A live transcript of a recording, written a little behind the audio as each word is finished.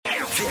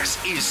This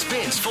is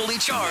Spins Fully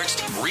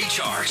Charged,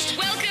 Recharged.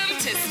 Welcome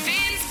to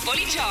Spins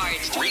Fully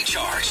Charged,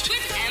 Recharged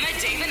with Emma,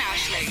 Dave and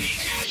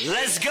Aisling.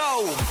 Let's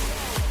go.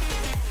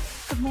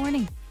 Good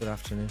morning. Good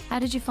afternoon. How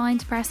did you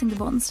find pressing the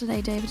buttons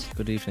today, David?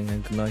 Good evening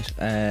and good night.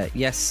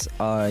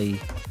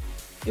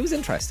 It was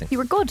interesting. You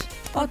were good.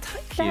 Oh,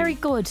 thank you. Very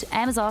good.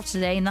 Emma's off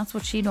today, and that's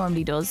what she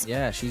normally does.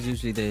 Yeah, she's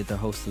usually the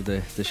host of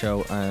the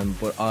show.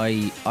 But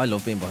I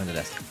love being behind the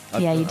desk.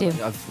 Yeah, you do.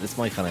 It's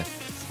my kind of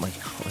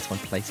it's my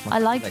place. I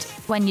liked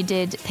when you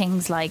did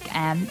things like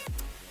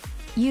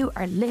you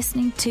are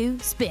listening to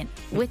Spin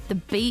with the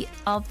beat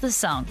of the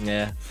song.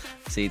 Yeah.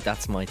 See,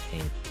 that's my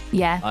thing.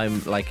 Yeah.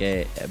 I'm like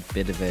a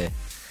bit of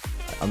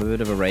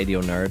a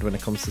radio nerd when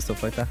it comes to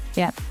stuff like that.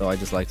 Yeah. So I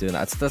just like doing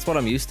that. That's what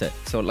I'm used to.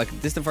 So like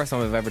this is the first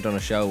time I've ever done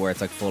a show where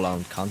it's like full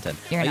on content.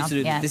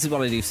 This is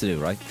what I used to do,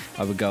 right?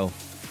 I would go,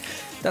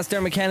 that's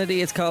Dermot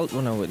Kennedy, it's called,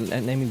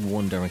 name me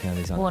one Dermot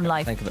Kennedy song. One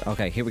Life. Think of it.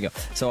 Okay, here we go.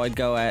 So I'd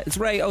go, it's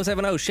Ray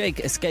 070, Shake,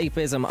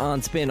 Escapism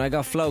on Spin. I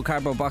got Flow,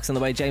 Cardboard Box on the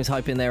way, James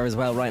Hype in there as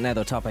well. Right now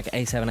though, topic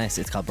A7S,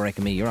 it's called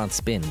Breaking Me. You're on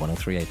Spin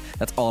 1038.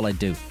 That's all I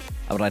do.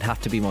 But I'd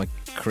have to be more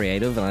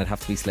creative and I'd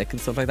have to be slick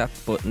and stuff like that.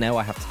 But now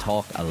I have to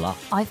talk a lot.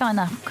 I find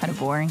that kind of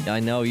boring.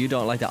 I know, you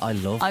don't like that. I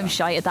love I'm that.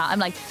 shy at that. I'm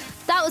like,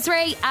 that was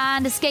Ray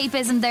and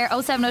Escapism there.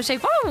 070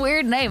 Shape. What a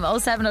weird name,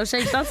 070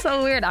 Shape. That's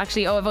so weird.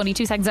 Actually, I've only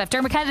 2 seconds left.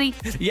 Dermot Kennedy.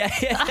 Yeah.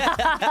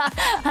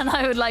 And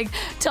I would like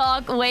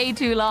talk way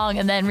too long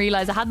and then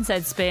realise I hadn't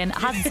said Spin, I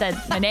hadn't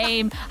said my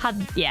name,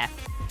 yeah.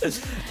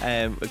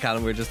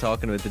 Callum, we're just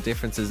talking about the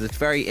differences. It's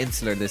very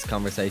insular, this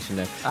conversation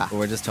now. But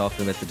we're just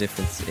talking about the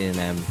difference in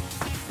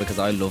because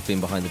I love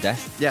being behind the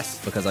desk.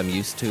 Yes. Because I'm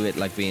used to it,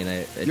 like being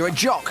You're a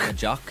jock. A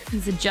jock.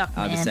 He's a jock,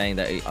 I was man. saying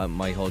that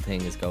my whole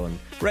thing is going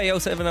Ray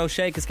 070,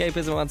 Shake,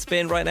 Escapism on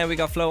Spin. Right now we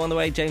got Flow on the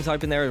way, James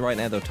Hype in there. Right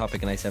now though,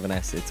 topic in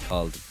A7S, it's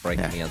called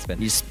Breaking Me on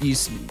Spin.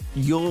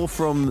 You're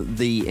from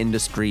the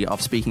industry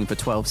of speaking for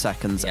 12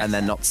 seconds Yes. and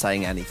then not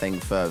saying anything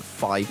for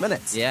 5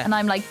 minutes. Yeah. And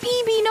I'm like,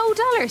 BB no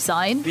dollar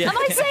sign. Yeah. Am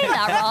I saying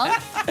that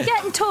wrong?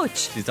 Get in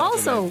touch. She's talking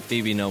Also, about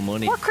BB no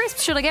money. what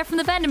crisps should I get from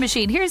the vending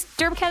machine? Here's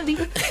Dermot Kennedy.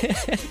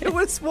 It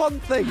was one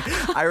thing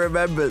I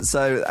remember.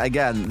 So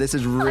again, this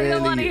is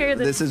don't wanna hear really,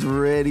 this. this is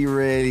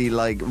really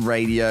like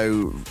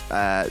radio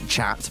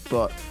chat.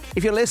 But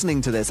if you're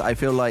listening to this, I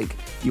feel like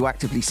you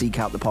actively seek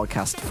out the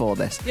podcast for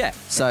this. Yeah.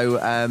 So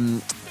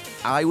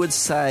I would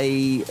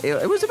say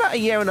it was about a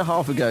year and a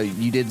half ago.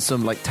 You did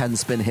some like 10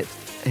 Spin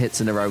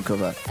hits in a row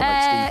cover. For,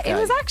 like, Steve It Kay.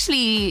 was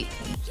actually,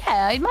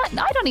 I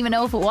don't even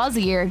know if it was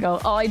a year ago.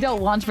 Oh, I don't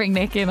want to bring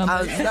Nick in on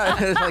this. No,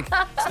 it's like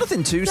it's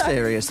nothing too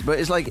serious, but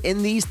it's like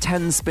in these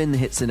 10 Spin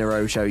hits in a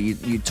row show,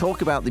 you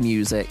talk about the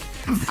music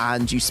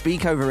and you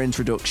speak over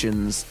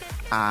introductions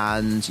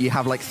and you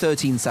have like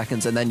 13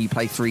 seconds and then you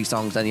play 3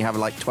 songs, then you have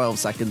like 12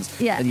 seconds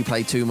Yeah. and you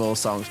play 2 more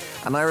songs.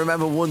 And I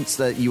remember once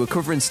that you were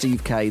covering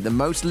Steve Kay, the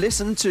most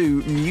listened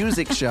to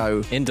music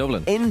show In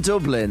Dublin.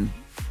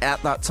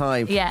 at that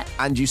time. Yeah.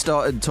 And you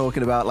started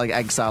talking about like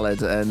egg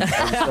salad and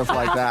stuff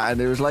like that.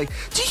 And it was like,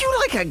 do you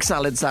like egg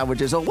salad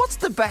sandwiches? Or what's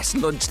the best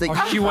lunch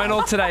that She went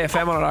on Today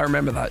FM on it, I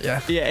remember that,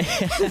 yeah.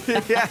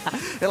 yeah,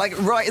 like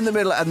right in the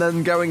middle and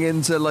then going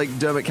into like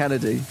Dermot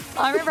Kennedy.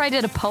 I remember I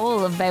did a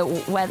poll about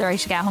whether I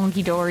should get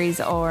Hunky Dories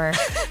or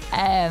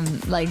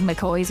like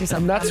McCoy's or something.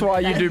 And that's why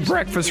you do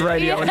breakfast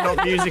radio and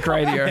not music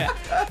radio.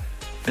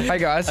 Hey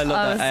guys. I love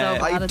I was that.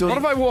 so bad at What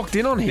have I walked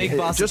in on here? Big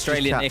Boss Just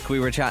Australia chat. Nick, we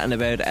were chatting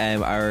about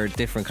our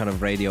different kind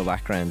of radio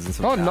backgrounds and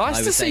stuff. Oh, like that. nice I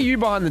to was see saying- you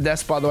behind the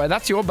desk, by the way.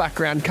 That's your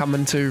background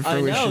coming to I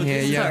fruition know, here,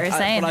 this is yeah. what we're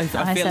saying. I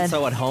I feel said-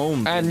 so at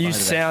home. And you behind the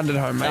desk. sound at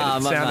home, mate. Ah,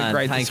 It my sounded man.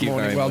 great Thank this you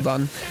morning. very Well much.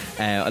 done.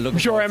 I'm I'm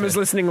sure Emma's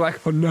listening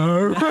like, oh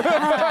no.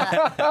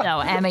 No,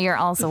 Emma, you're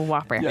also a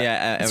whopper.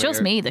 Yeah, It's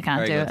just me that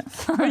can't do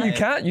it. No,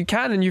 you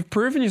can, and you've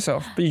proven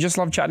yourself. But you just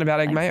love chatting about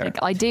egg mayo.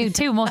 I do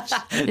too much.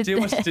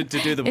 Too much to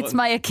do the It's button.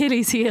 my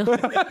Achilles heel.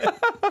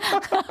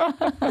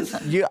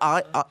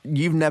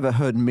 You've never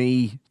heard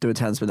me do a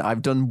 10 spin.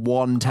 I've done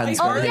one 10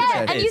 spin Oh hit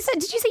yeah, show. and you said,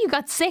 did you say you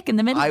got sick in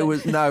the middle? I of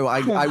it?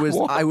 was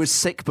I was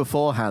sick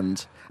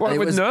beforehand. What, And it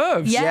with was-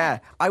 nerves? Yeah.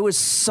 I was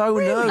so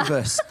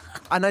nervous.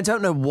 And I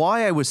don't know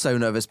why I was so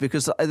nervous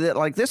because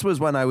like this was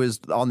when I was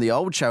on the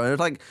old show and it was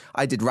like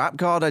I did Rap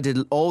God, I did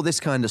all this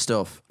kind of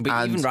stuff. But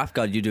and even Rap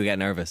God, you do get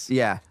nervous.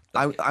 yeah,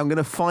 I'm going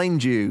to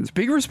find you.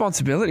 Big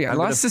responsibility. I'm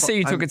Nice to gonna see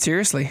you fi- took I'm- it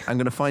seriously. I'm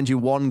going to find you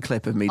one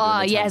clip of me doing Oh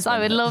a 10 yes, I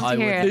spin would hit. love to I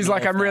hear would- it. He's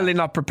like, I'm really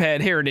not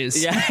prepared. Here it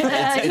is. Yeah.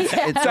 It's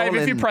Dave, all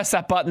if you in- press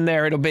that button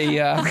there, it'll be...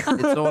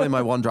 it's all in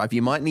my OneDrive.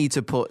 You might need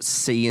to put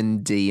C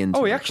and D into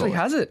Oh, he record. actually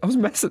has it. I was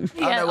messing.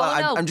 Yeah, no, well,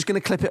 oh, no. I'm just going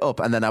to clip it up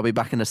and then I'll be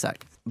back in a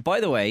sec. By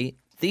the way,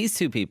 these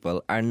two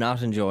people are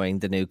not enjoying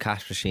the new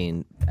Cash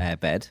Machine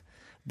bed.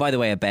 By the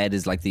way, a bed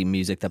is like the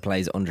music that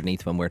plays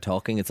underneath when we're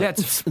talking. It's like,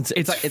 Yeah,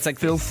 it's like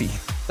filthy.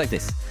 It's like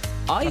this.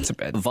 I That's a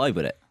bed. vibe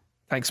with it.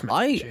 Thanks,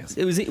 man. Cheers.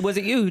 Was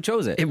it you who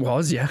chose it? It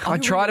was, yeah. I really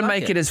try to like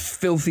make it as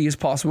filthy as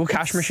possible,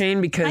 Cash Machine,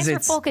 because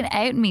Thanks for fucking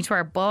outing me to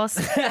our boss,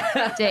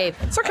 Dave.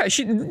 it's okay.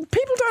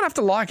 People don't have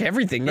to like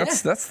everything.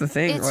 That's the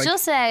thing. It's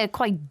just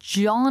quite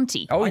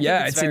jaunty. Oh I think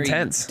yeah, it's very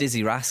intense.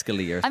 Dizzy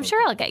rascally or I'm something.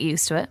 sure I'll get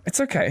used to it. It's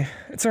okay.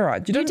 It's all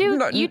right.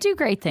 You do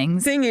great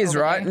things. Thing is,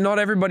 over right? there. Not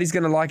everybody's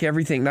going to like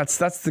everything. That's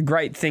the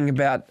great thing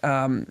about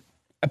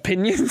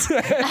opinions.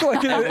 It's all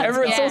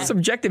Yeah.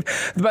 subjective.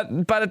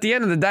 But at the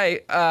end of the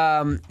day,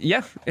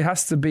 it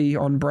has to be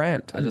on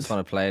brand. I just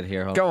want to play it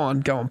here. Hold Go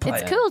on. on, play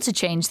It's it. cool to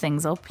change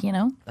things up, you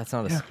know. That's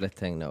not a split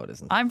thing. No, it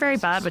isn't. I'm very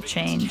bad with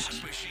change.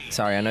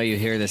 Sorry, I know you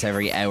hear this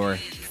every hour,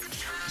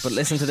 but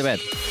listen to the bed.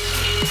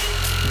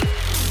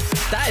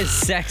 That is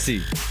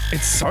sexy.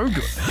 It's so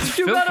good.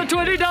 You got a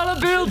 $20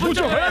 bill, put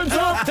your hands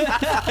up.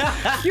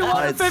 You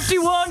want a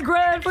 51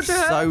 grand, put your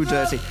hands So up.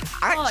 dirty.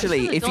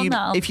 Actually, should've done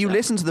that if you also.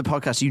 listen to the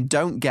podcast, you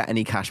don't get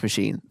any Cash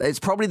Machine. It's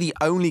probably the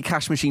only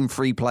Cash Machine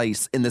free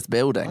place in this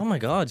building. Oh my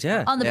god,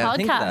 yeah. On the Yeah,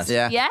 think of podcast.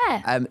 that.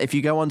 Yeah. If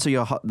you go onto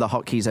the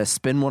hotkeys, there's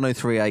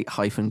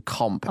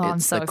spin1038-comp. Oh, I'm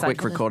it's so the quick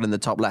excited. record in the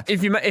top left.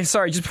 If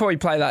sorry, just before we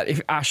play that, if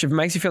it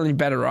makes you feel any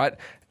better, right?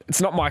 It's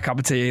not my cup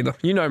of tea either.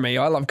 You know me,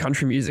 I love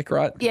country music,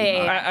 right?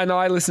 Yeah. And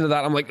I listen to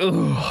that, I'm like,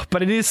 ugh.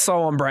 But it is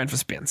so on brand for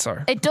Spin, so.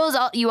 It does.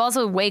 You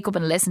also wake up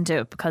and listen to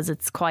it because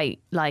it's quite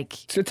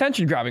like. It's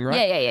attention grabbing,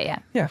 right? Yeah.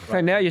 Yeah.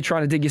 Okay, now you're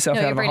trying to dig yourself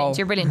No, out you're of a hole.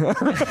 brilliant. You're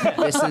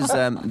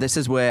brilliant. This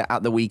is where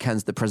at the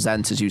weekends the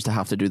presenters used to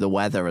have to do the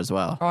weather as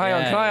well. Oh, hang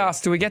on. Can I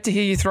ask, do we get to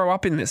hear you throw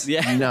up in this?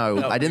 Yeah.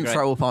 No, I didn't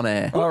throw up on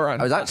air. All right.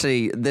 I was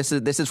actually this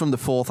is from the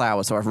 4th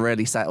hour, so I've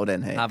really settled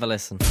in here. Have a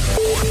listen.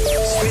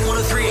 Spin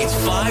 1038's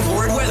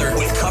 5-word weather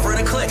with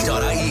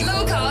coverandaclick.ie.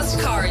 Low cost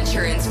car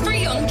insurance for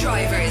young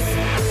drivers.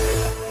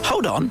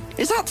 Hold on,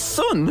 is that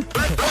sun?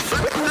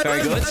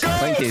 Very good.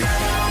 Thank you.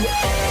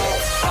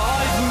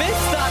 I've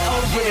missed that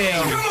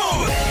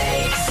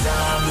opening.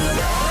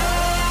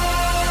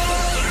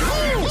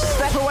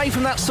 Step away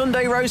from that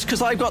Sunday roast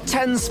because I've got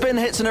 10 spin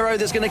hits in a row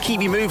that's going to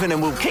keep you moving,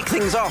 and we'll kick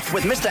things off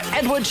with Mr.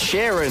 Edward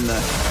Sheeran.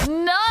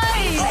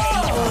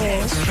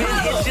 Nice. Spin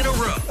hits in a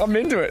row. I'm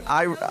into it.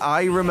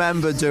 I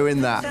remember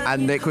doing that,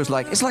 and Nick was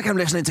like, "It's like I'm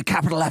listening to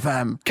Capital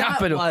FM."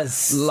 Capital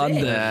was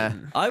London. Yeah.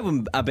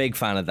 I'm a big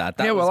fan of that.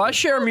 Yeah, well, I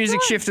share a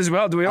music shift as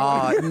well. Do we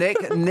all?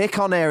 Nick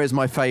on air is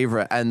my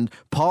favourite, and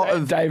part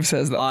of Dave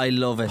says that. I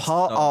love it.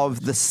 part so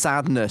of the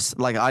sadness,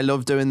 like I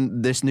love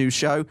doing this new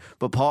show,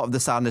 but part of the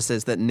sadness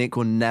is that Nick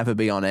will never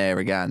be on air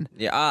again.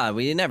 Yeah,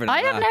 well, you never know.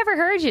 I have that. never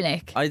heard you,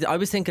 Nick. I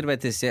was thinking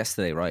about this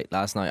yesterday, right?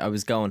 Last night, I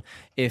was going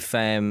if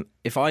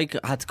I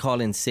had to call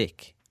in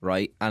sick,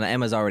 right, and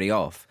Emma's already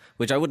off,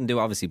 which I wouldn't do,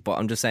 obviously, but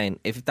I'm just saying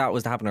if that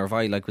was to happen, or if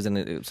I was in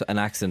an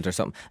accident or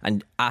something,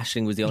 and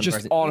Aisling was the only Just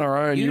person on her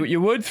own,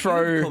 you would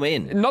throw. you'd come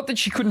in. Not that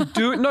she couldn't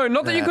do it. No,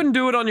 not that you couldn't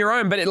do it on your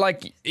own,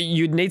 but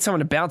you'd need someone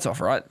to bounce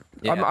off, right?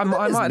 Yeah.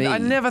 I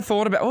never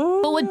thought about.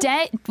 Oh, But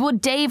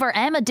would Dave or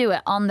Emma do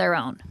it on their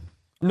own?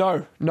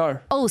 no.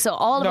 Oh, so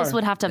all of us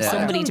would have to have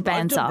somebody to I've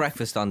bounce done off.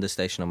 breakfast on this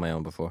station on my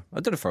own before. I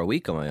did it for a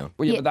week on my own.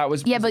 Well, yeah, but that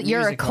was. Yeah, but you're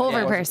a music,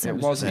 cover yeah, person.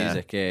 It wasn't.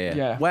 Music,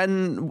 yeah.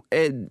 When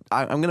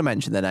I'm going to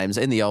mention their names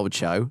in the old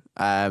show.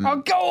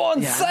 Oh, go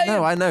on, say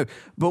No, it. I know.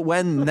 But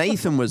when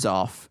Nathan was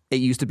off,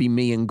 it used to be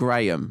me and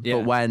Graham. Yeah.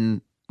 But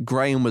when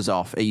Graham was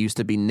off, it used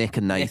to be Nick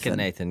and Nathan. Nick and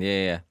Nathan,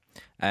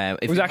 yeah.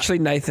 It was actually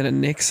Nathan and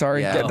Nick.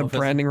 Sorry, Yeah. get the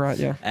branding right.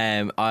 Yeah.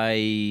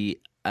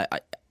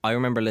 I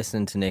remember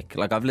listening to Nick.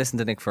 Like, I've listened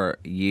to Nick for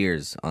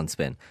years on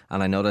Spin,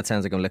 and I know that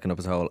sounds like I'm licking up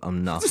his hole.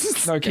 I'm not.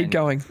 No, keep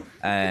going.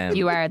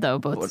 You are though,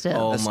 but still.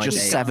 Oh That's my just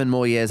days. 7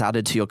 more years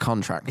added to your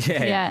contract.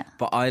 Yeah.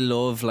 But I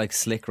love like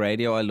slick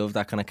radio. I love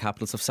that kind of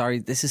Capital stuff. Sorry,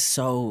 this is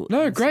so.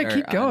 No, great.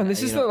 insular, Keep going. and,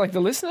 This is you know, like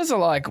the listeners are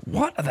like,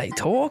 what are they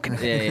talking?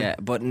 Yeah.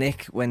 But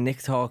Nick, when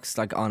Nick talks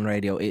like on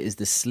radio, it is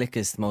the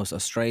slickest, most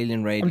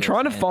Australian radio. I'm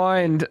trying to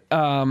find.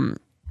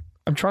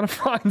 I'm trying to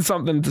find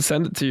something to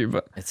send it to you,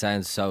 but It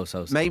sounds so.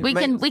 Maybe,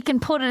 We can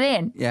put it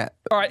in. Yeah.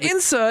 all right.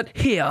 Insert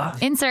here.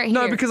 Insert here.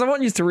 No, because I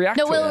want you to react.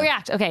 No, to we'll it.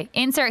 react. Okay,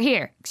 insert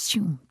here.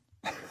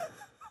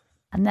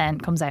 And then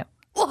comes out.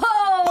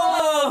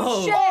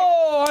 Whoa! Shit!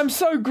 Oh, I'm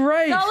so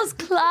great. That was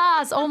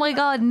class. Oh my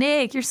god,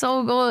 Nick, you're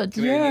so good.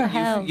 Yeah.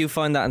 Hell. You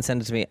find that and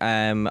send it to me.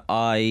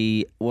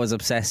 I was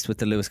obsessed with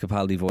the Lewis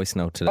Capaldi voice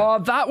note today. Oh,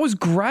 that was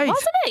great.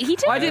 Wasn't it? He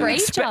did a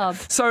great job.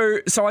 So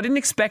I didn't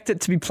expect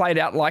it to be played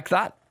out like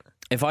that.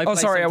 If I play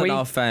sorry, are something we-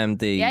 off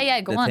the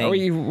Yeah, go the on. thing-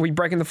 Are we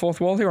breaking the fourth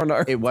wall here or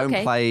no? It won't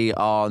Okay. play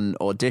on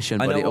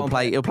Audition, I but know it it'll won't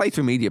play. play. It'll play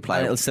through Media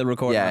Player. and it'll still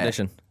record an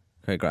audition.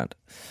 Okay, grand.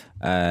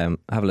 Have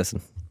a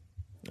listen.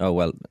 Oh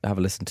well, have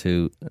a listen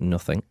to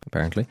nothing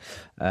apparently.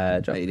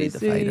 You need the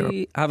fader up.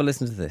 Have a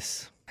listen to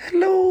this.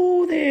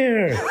 Hello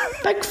there.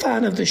 Big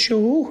fan of the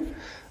show.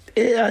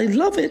 I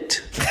love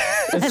it.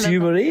 If you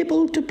were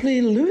able to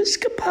play Lewis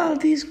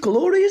Capaldi's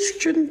glorious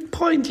tune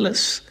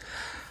Pointless,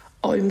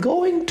 I'm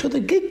going to the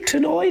gig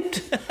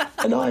tonight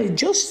and I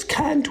just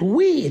can't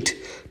wait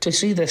to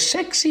see the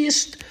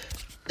sexiest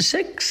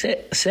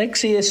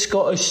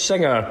Scottish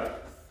singer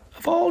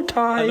of all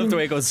time. I love the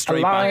way it goes straight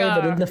alive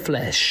back. and in the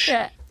flesh.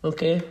 Yeah.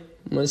 Okay?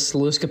 It's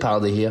Lewis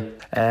Capaldi here.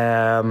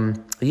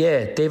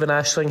 David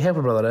Ashling, help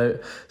a brother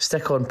out.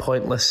 Stick on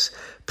Pointless.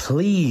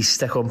 Please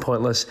stick on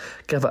Pointless.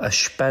 Give it a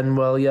spin,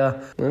 will ya?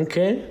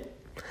 Okay.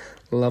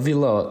 Love you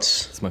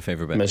lots. It's my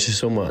favourite bit. Miss you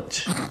so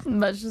much.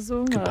 Miss you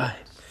so much. Goodbye.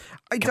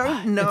 I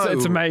don't know.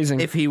 It's amazing.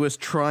 If he was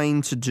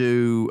trying to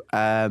do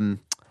an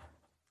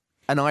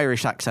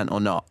Irish accent or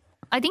not.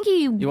 I think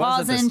he was at the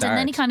wasn't, and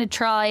then he start. kind of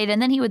tried,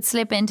 and then he would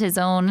slip into his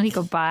own, and he'd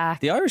go back.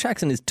 The Irish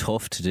accent is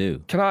tough to do.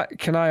 Can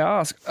I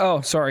ask?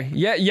 Oh, sorry.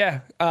 Yeah.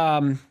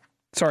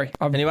 Sorry,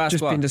 I've Can you ask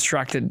just what? been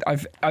distracted.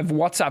 I've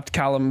WhatsApped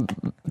Callum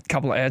a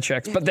couple of air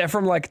checks, but they're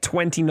from like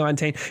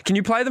 2019. Can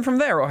you play them from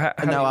there, or how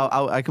No,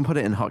 I can put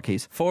it in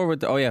hotkeys.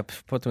 Forward. Oh yeah,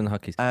 put them in the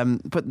hotkeys.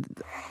 But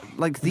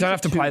like you these don't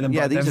have to play them?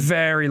 Yeah, but they're these are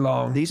very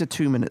long. these are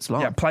 2 minutes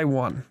long. Yeah, play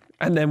one,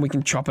 and then we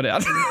can chop it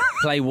out.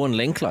 Play one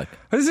link like.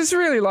 Is this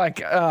really like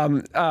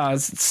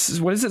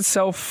what is it?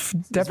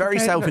 Self-deprecating? very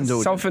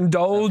self-indulgent.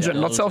 Self-indulgent,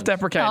 not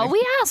self-deprecating. Oh,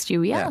 we asked you.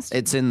 We asked.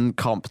 It's in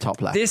comp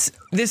top left.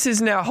 This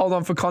is now. Hold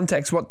on for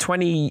context. What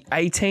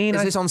 2018?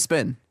 Is this on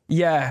Spin?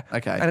 Yeah.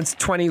 Okay. And it's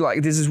 20.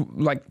 Like this is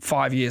like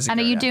 5 years ago.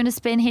 And are you doing a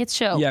Spin Hits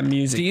show? Yeah,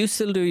 music. Do you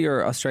still do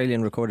your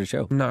Australian recorded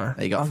show? No.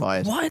 He got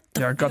fired. What?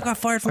 Yeah, I got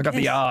fired from I got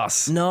the Kiss?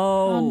 arse. No.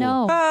 Oh,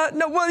 no.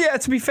 No, well, yeah,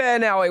 to be fair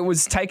now, it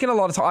was taking a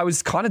lot of time. I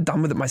was kind of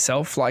done with it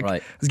myself. Like,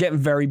 Right. I was getting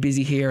very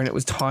busy here and it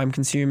was time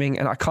consuming.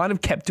 And I kind of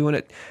kept doing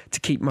it to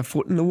keep my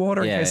foot in the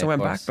water Yeah, in case I of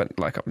went course. back. But,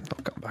 like, I'm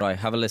not going back. Right,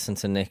 have a listen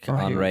to Nick Oh,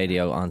 on here.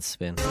 radio on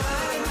Spin.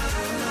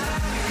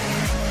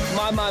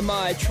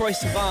 My, Troy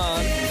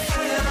Sivan.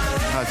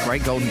 Oh,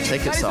 great golden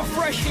ticket That is a song.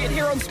 fresh hit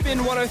here on Spin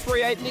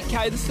 103.8. Nick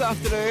Kay this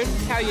afternoon.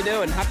 How you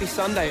doing? Happy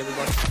Sunday,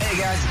 everybody.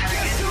 Hey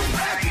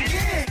guys.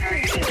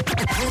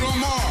 Bruno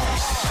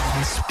Mars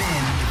on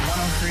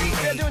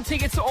Spin We're doing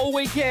tickets all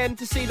weekend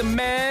to see the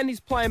man. He's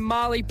playing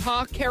Marley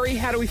Park. Kerry,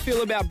 how do we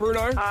feel about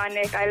Bruno? Oh,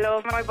 Nick, I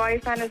love my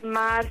boyfriend is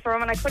mad for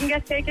him and I couldn't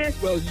get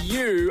tickets. Well,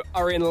 you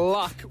are in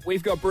luck.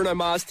 We've got Bruno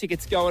Mars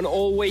tickets going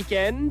all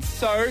weekend.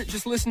 So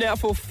just listen out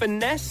for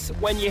Finesse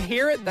when you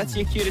hear it. That's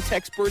your cue to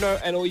text Bruno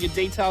and all your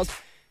details.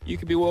 You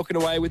could be walking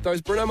away with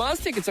those Bruno Mars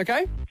tickets,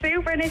 okay?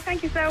 Super, Nick,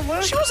 thank you so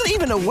much. She wasn't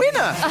even a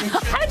winner.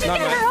 How'd you get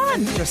her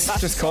on?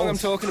 That's the song I'm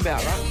talking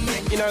about,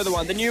 right? You know the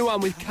one, the new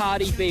one with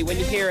Cardi B. When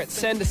you hear it,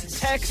 send us a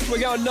text. We're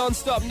going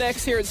non-stop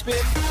next here at Spin.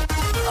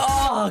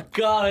 Oh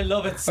God, I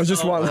love it. I was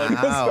just wondering.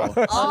 Wow.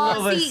 Oh,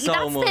 love it see, so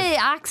that's much. the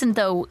accent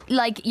though.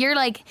 Like you're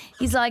like,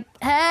 he's like,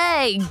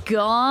 hey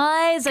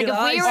guys. Like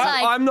if we were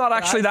like, I'm not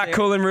actually that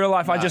cool in real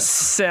life. I just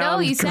sound. no,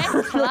 you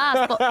sound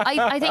class, but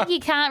I think you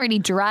can't really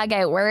drag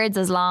out words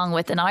as long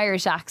with an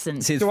Irish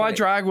accent. See, it's Do I funny.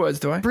 drag words?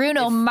 Do I?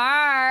 Bruno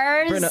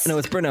Mars. No,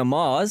 it's Bruno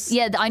Mars.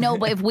 Yeah, I know,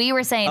 but if we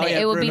were saying Oh, it, yeah,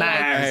 it would be Bruno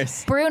like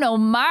Mars. Bruno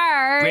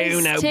Mars.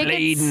 Bruno tickets.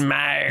 bleeding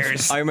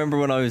Mars. I remember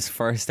when I was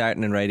first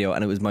starting in radio,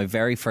 and it was my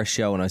very first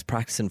show, and I was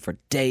practicing for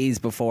days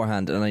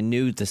beforehand, and I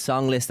knew the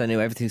song list, I knew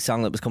every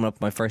song that was coming up in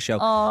my first show.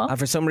 And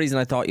for some reason,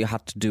 I thought you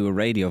had to do a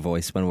radio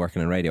voice when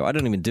working in radio. I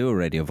don't even do a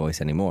radio voice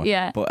anymore.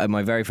 Yeah. But at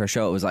my very first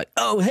show, it was like,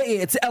 oh, hey,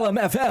 it's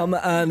LMFM,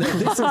 and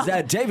this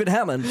is David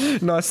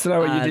Hammond. Nice to know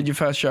what you did your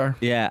first show.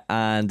 Yeah,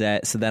 and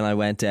so then I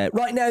went,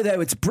 right now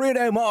though, it's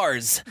Bruno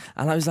Mars.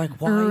 And I was like,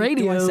 why do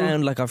Radio. I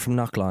sound like I'm from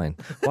Knockline?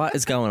 What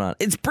is going on?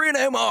 It's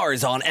Bruno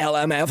Mars on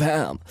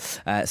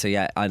LMFM. So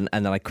yeah, and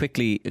then I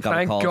quickly got a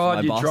Thank call God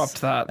from my you boss.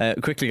 dropped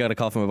that. Quickly got a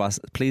call from my boss.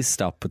 Please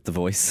stop with the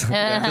voice.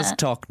 Just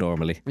talk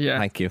normally. Yeah.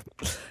 Thank you.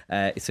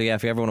 So yeah,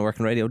 if you ever want to work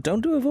in radio,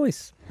 don't do a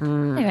voice.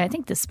 Anyway, I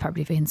think this has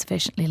probably been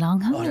sufficiently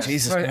long. Huh?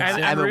 Jesus Right,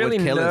 and Emma really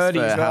would kill us nerdy for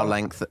as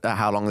well.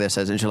 how long this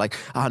is, and she's like,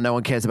 "Oh, no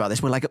one cares about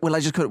this." We're like, "Well,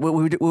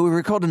 will we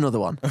record another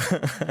one?"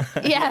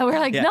 Yeah, we're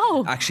like, Yeah.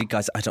 no. Actually,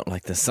 guys, I don't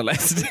like this, so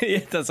let's do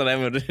it. That's what I'm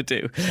going to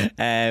do.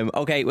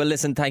 Okay, well,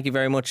 listen, thank you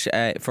very much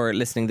for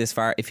listening this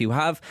far. If you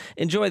have,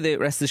 enjoy the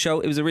rest of the show.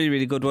 It was a really,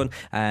 really good one.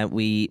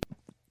 We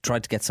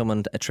tried to get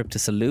someone a trip to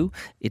Salou.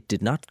 It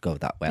did not go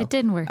that well. It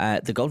didn't work.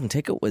 The Golden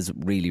Ticket was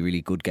really,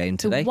 really good game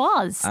today. It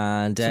was.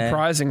 And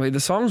Surprisingly, the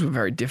songs were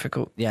very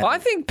difficult. Yeah. I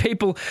think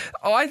people,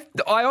 I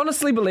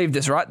honestly believe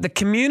this, right? The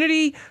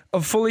community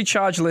of Fully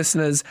Charged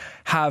listeners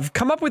have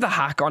come up with a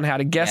hack on how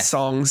to guess Yes.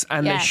 songs,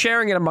 and Yeah. they're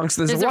sharing it amongst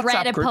there's There's a a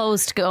WhatsApp Reddit group.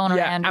 post going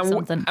around or and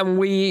something. and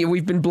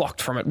we've been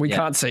blocked from it. We yeah,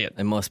 can't see it.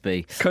 It must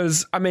be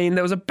Because, I mean,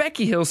 there was a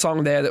Becky Hill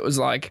song there that was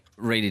like,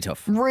 really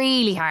tough.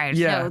 Really hard.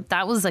 Yeah. No,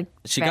 that was like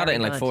She got it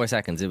in like good. 4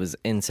 seconds. It was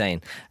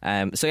insane.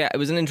 So yeah, it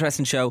was an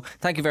interesting show.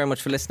 Thank you very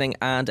much for listening,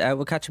 and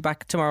we'll catch you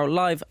back tomorrow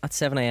live at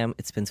 7 a.m.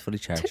 It Spins Fully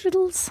Charged.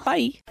 Toodles.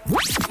 Bye.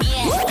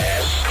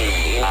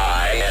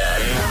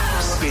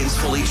 Spins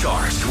Fully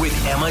Charged with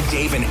Emma,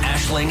 Dave, and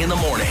Ashling in the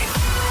morning.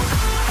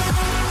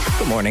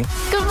 Good morning.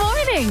 Good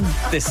morning.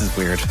 This is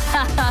weird.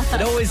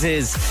 It always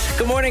is.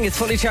 Good morning. It's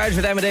Fully Charged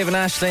with Emma, Dave, and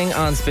Ashling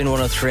on Spin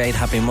 103.8.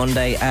 Happy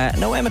Monday.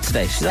 No Emma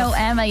today. She's No, off.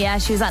 Emma, yeah,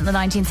 she was at the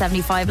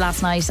 1975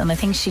 last night, and I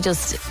think she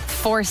just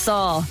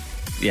foresaw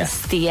Yeah.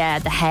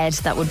 the head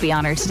that would be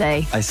on her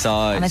today. I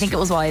saw. And I think it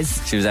was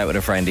wise. She was out with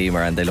a friend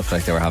Emer, and they looked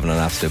like they were having an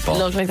absolute ball.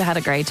 Looked like they had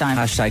a great time.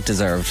 Hashtag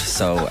deserved.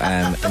 So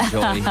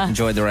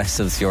enjoy the rest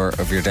of your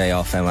day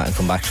off, Emma, and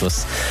come back to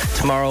us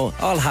tomorrow,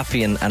 all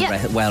happy and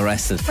well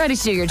rested. Ready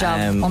to do your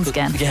job once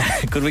again.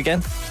 Yeah, good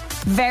weekend.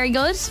 Very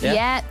good.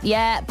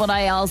 Yeah. But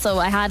I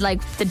had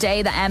like the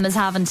day that Emma's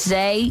having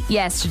today,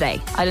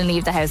 yesterday. I didn't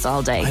leave the house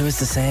all day. I was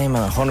the same,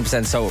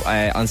 100%. So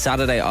on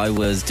Saturday, I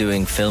was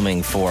doing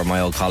filming for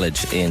my old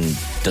college in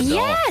Dundalk.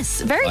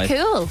 Yes, very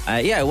cool.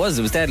 Yeah, it was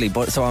deadly.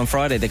 But so on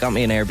Friday, they got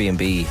me an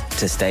Airbnb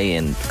to stay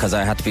in because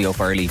I had to be up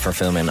early for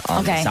filming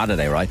on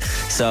Saturday, right?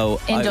 So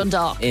in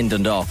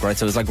Dundalk, right?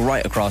 So it was like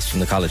right across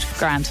from the college.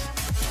 Grand.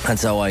 And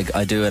so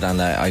I do it,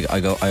 and I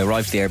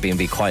arrived at the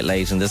Airbnb quite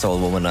late, and this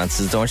old woman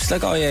answers the door, and she's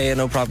like, oh yeah,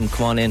 no problem,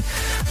 come on in.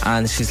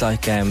 And she's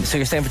like, so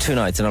you're staying for 2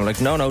 nights? And I'm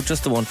like, no,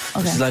 just the one.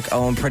 Okay. She's like,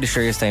 oh, I'm pretty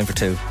sure you're staying for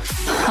 2.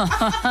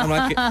 I'm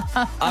like,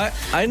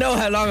 I know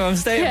how long I'm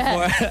staying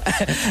for.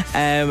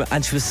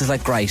 And she was just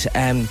like, great,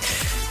 do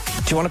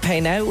you want to pay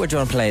now, or do you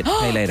want to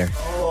pay later?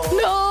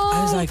 No.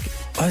 I was like,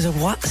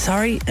 what?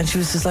 Sorry? And she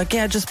was just like,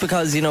 yeah, just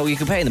because, you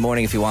can pay in the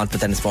morning if you want,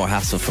 but then it's more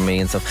hassle for me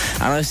and stuff.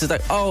 And I was just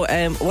like,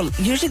 well,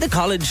 usually the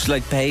college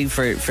pay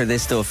for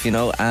this stuff,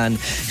 and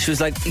she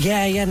was like,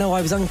 yeah, no,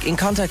 I was in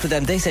contact with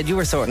them. They said you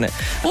were sorting it.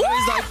 What? I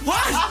was like,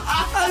 what?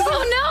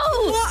 Oh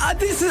no! What?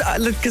 This is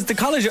because the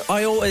college.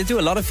 I do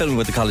a lot of filming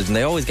with the college, and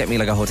they always get me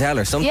like a hotel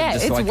or something. Yeah,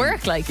 just it's so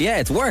work. Yeah,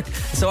 it's work.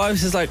 So I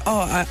was just like,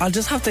 I'll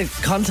just have to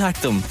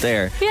contact them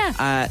there.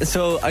 Yeah.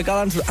 So I got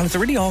onto, and it's a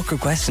really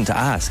awkward question to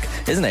ask,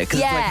 isn't it? Because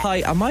it's like, hi,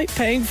 am I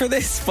paying for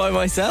this by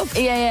myself?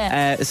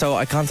 Yeah. So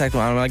I contact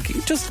them, and I'm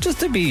like, just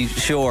to be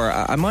sure,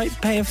 am I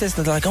paying for this?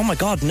 And they're like, oh my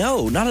god,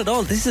 no, not at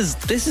all. This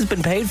has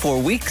been paid for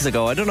weeks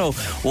ago. I don't know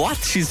what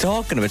she's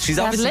talking about. She's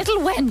obviously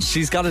little wench.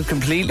 She's got it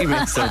completely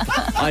mixed up.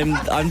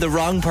 I'm the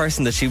wrong person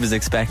that she was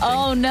expecting.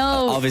 Oh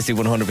no! Obviously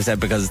 100%,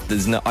 because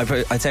there's no.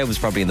 I'd say I was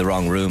probably in the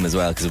wrong room as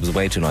well, because it was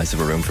way too nice of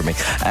a room for me.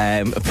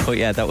 But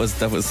yeah, that was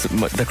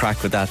the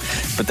crack with that.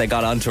 But they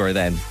got onto her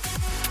then.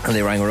 And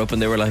they rang her up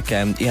and they were like,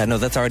 no,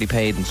 that's already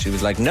paid. And she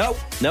was like, no,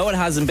 it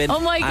hasn't been. Oh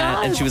my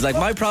God. And she was like,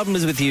 my problem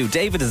is with you.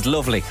 David is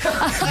lovely.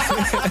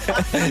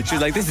 She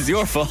was like, this is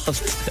your fault.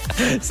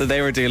 So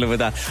they were dealing with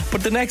that.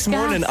 But the next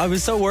morning, I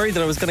was so worried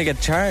that I was going to get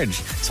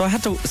charged. So I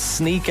had to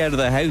sneak out of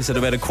the house at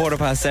about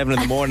 7:15 in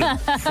the morning,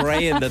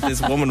 praying that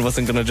this woman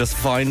wasn't going to just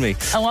find me.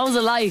 And what was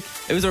it like?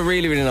 It was a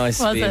really, really nice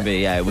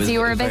B&B. Yeah, it was. So you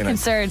were a bit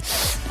concerned.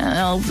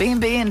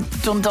 B&B in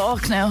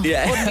Dundalk now.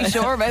 Yeah. Wouldn't be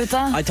sure about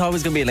that. I thought it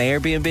was going to be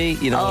an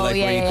Airbnb,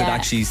 where you could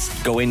actually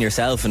go in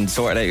yourself and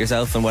sort it out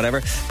yourself and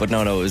whatever. But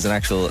no, it was an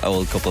actual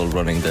old couple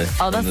running the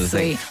that's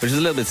thing, sweet. which is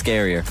a little bit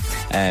scarier.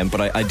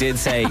 But I did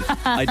say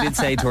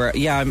to her,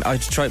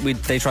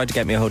 they tried to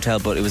get me a hotel,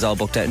 but it was all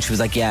booked out. And she was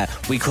like, yeah,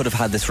 we could have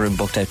had this room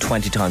booked out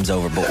 20 times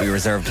over, but we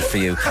reserved it for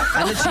you.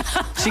 And then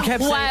she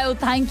kept saying, wow,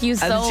 thank you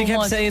so much. And she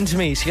kept saying to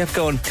me, she kept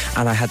going,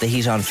 and I had the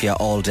heat on for you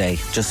all day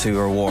just so you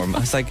were warm. I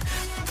was like,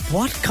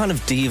 what kind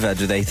of diva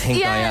do they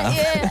think I am?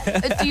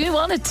 Yeah. Do you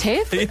want a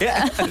tip?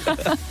 Yeah.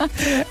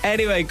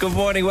 Anyway, good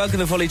morning. Welcome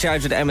to Fully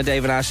Charged with Emma,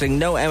 Dave and Aisling.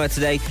 No Emma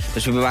today,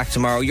 but she'll be back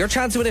tomorrow. Your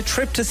chance to win a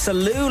trip to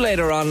Salou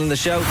later on in the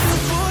show.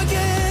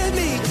 Forget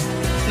me.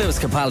 Lewis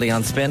Capaldi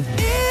on Spin.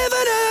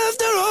 Even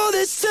after all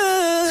this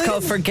time. It's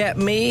called Forget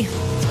Me.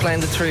 It's playing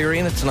the 3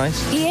 Arena tonight.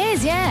 He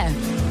is, yeah.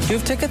 Do you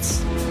have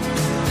tickets?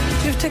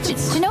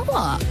 Do you know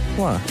what?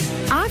 What?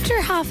 After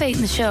 8:30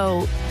 in the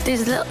show,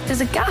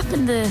 there's a gap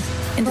in the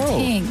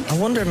thing. I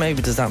wonder,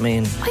 maybe does that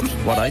mean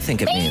I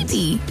think it means?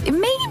 It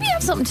maybe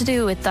have something to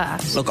do with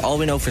that. Look, all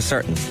we know for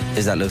certain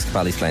is that Lewis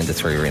Capaldi's playing the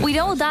 3 Arena. We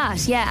know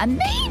that, yeah, and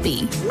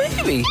maybe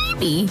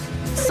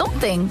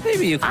something.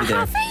 Maybe you could be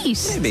there.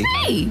 8:30.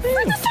 Maybe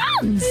for the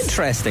fans.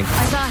 Interesting.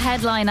 I saw a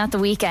headline at the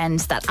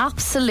weekend that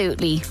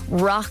absolutely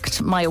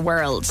rocked my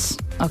world.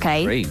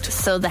 Okay. Great.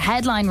 So the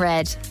headline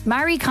read,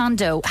 Marie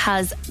Kondo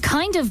has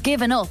kind of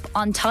given up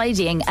on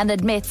tidying and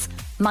admits,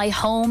 my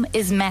home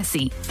is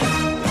messy.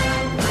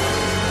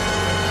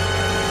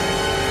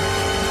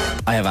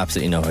 I have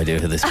absolutely no idea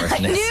who this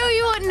person is. I knew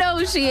you wouldn't know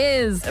who she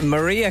is.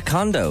 Marie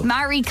Kondo.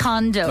 Marie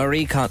Kondo.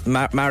 Marie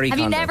Kondo. Have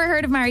you never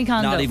heard of Marie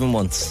Kondo? Not even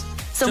once.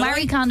 So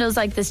Marie Kondo's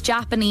like this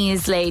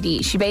Japanese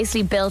lady. She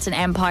basically built an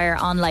empire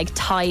on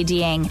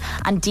tidying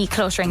and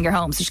decluttering your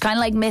home. So she's kind of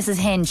like Mrs.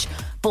 Hinch,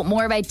 but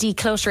more about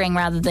decluttering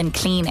rather than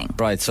cleaning.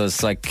 Right, so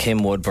it's like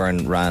Kim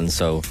Woodburn ran,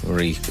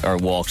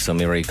 walked, so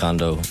Marie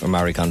Kondo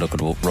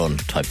could run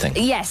type thing.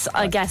 Yes,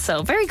 I guess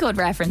so. Very good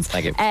reference.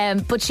 Thank you.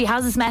 But she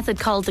has this method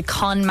called the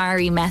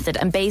KonMari method,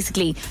 and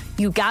basically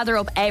you gather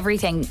up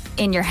everything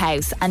in your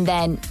house and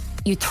then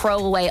you throw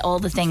away all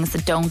the things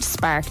that don't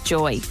spark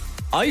joy.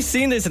 I've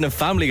seen this in a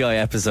Family Guy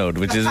episode,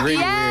 which is really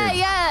weird.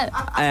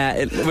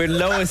 Yeah. Where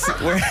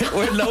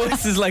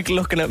Lois is like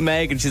looking at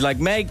Meg, and she's like,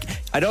 Meg,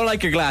 I don't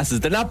like your glasses.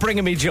 They're not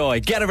bringing me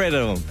joy. Get rid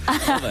of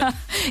them.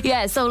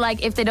 Yeah, so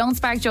like if they don't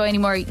spark joy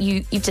anymore,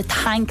 you have to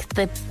thank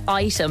the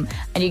item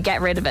and you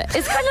get rid of it.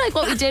 It's kind of like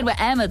what we did with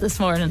Emma this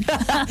morning.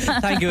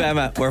 Thank you,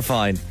 Emma. We're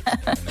fine.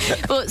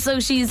 But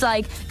so she's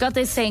like got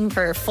this thing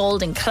for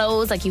folding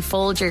clothes, like you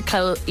fold your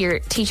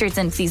t-shirts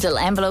into these little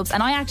envelopes,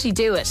 and I actually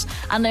do it,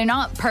 and they're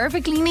not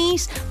perfectly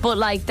neat, but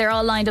like they're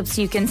all lined up so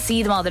you can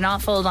see them all. They're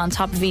not folded on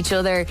top of each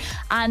other,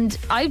 and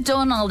I've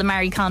done all the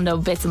Marie Kondo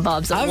bits and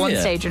bobs at one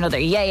stage or another.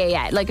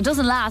 Yeah. Like it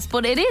doesn't last,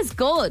 but it is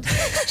good.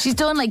 She's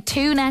done like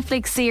 2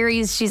 Netflix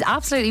series. She's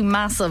absolutely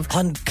massive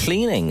on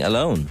cleaning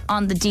alone,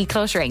 on the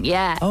decluttering.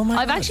 Yeah. Oh my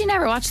I've God. actually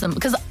never watched them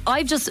because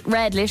I've just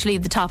read literally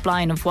the top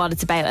line of what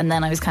it's about, and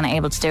then I was kind of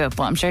able to do it.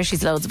 But I'm sure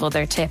she's loads of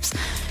other tips.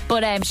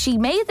 But she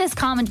made this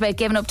comment about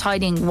giving up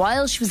tidying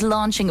while she was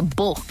launching a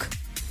book,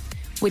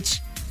 which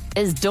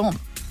is dumb.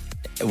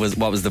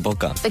 What was the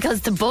book on? Because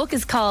the book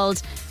is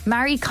called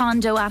Marie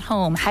Kondo at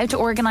Home: How to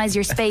Organize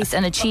Your Space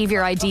and Achieve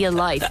Your Ideal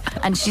Life.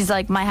 And she's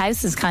like, my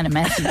house is kind of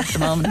messy at the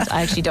moment.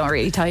 I actually don't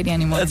really tidy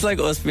anymore. It's like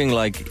us being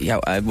like,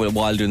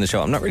 while doing the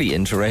show, I'm not really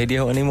into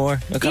radio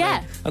anymore. I'm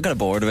kind of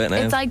bored of it now.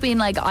 It's like being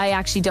like, I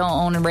actually don't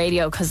own a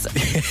radio because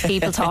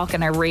people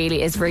talking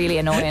is really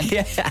annoying.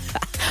 Yeah.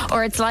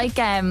 Or it's like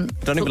don't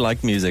even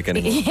like music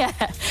anymore.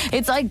 Yeah,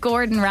 it's like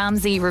Gordon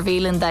Ramsay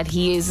revealing that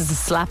he uses a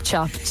slap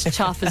chop to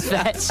chop his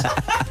veg.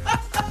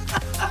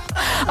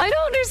 I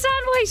don't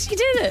understand why she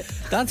did it.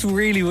 That's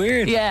really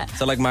weird. Yeah.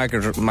 So like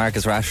Marcus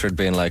Rashford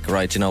being like,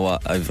 right, you know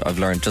what? I've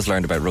learned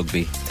about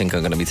rugby. Think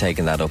I'm going to be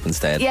taking that up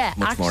instead. Yeah,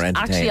 much more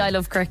entertaining. Actually, I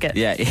love cricket.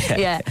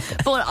 Yeah.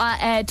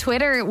 But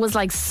Twitter was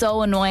like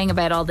so annoying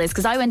about all this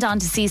because I went on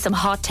to see some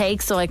hot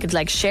takes so I could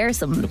like share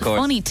some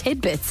funny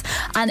tidbits,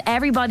 and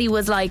everybody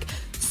was like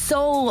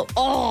so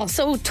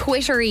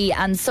twittery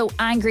and so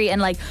angry,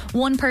 and like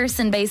one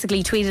person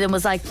basically tweeted and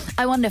was like,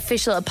 I want an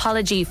official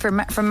apology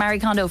from Marie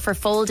Kondo for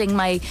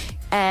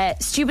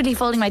stupidly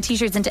folding my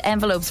t-shirts into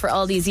envelopes for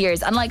all these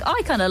years. And like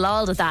I kind of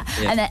lolled at that,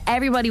 and then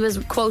everybody was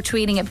quote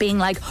tweeting it being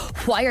like,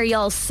 why are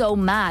y'all so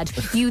mad?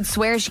 You'd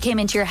swear she came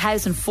into your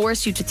house and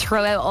forced you to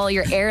throw out all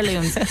your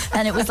heirlooms.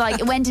 And it was like,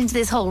 it went into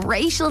this whole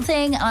racial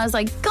thing, and I was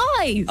like,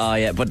 guys, oh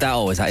yeah, but that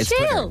always happens.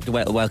 Chill.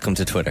 Welcome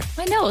to Twitter.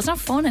 I know, it's not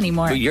fun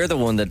anymore. But you're the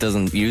one that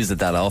doesn't use it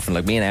that often.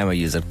 Like me and Emma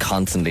use it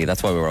constantly.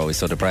 That's why we were always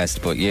so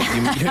depressed. But you're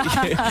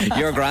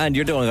grand.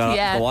 You don't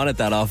go on it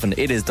that often.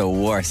 It is the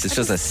worst. It's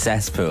just a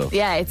cesspool.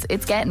 Yeah,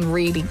 it's getting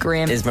really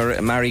grim. Is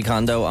Marie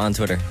Kondo on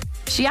Twitter?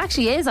 She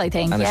actually is, I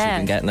think. And has she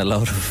been getting a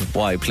load of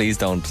why? Please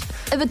don't.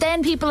 But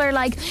then people are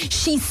like,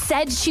 she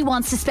said she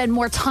wants to spend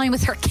more time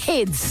with her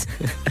kids.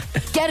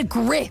 Get a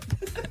grip.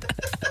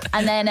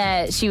 And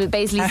then she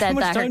basically said that. How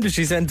much time did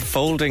she spend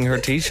folding her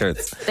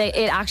t-shirts?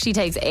 It actually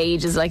takes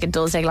ages. Like it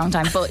does take a long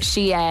time. But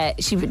she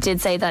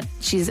did say that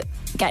she's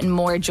getting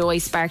more joy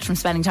sparked from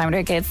spending time with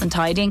her kids than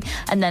tidying.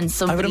 And then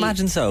I would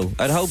imagine so.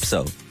 I'd hope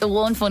so. The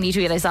one funny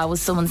tweet I saw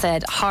was someone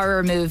said,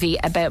 horror movie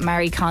about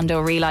Marie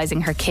Kondo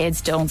realising her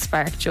kids don't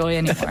spark joy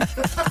anymore.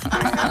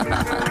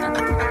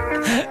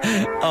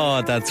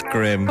 Oh, that's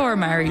grim. Poor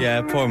Marie.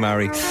 Yeah, poor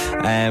Marie.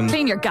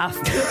 Clean your gaff.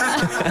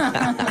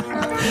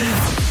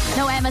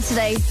 No Emma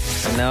today.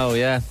 No,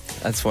 yeah.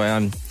 That's why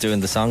I'm doing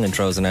the song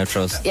intros and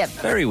outros. Yep.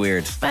 Very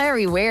weird.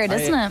 Very weird,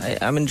 isn't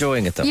it? I'm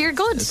enjoying it though. You're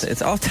good.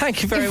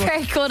 Thank you very much. You're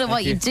very good at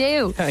what you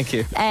do. Thank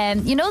you.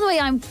 You know the way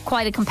I'm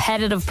quite a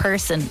competitive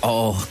person.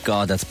 Oh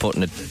God, that's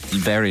putting it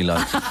very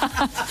low.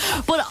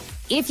 But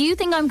if you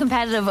think I'm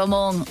competitive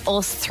among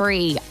us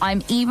three,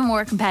 I'm even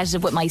more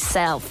competitive with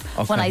myself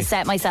when I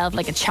set myself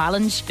like a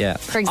challenge. Yeah.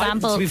 For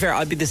example, to be fair,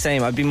 I'd be the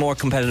same. I'd be more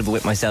competitive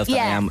with myself than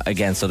I am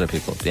against other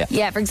people. Yeah.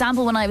 Yeah. For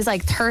example, when I was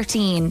like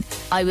 13,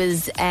 I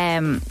was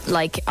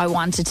like I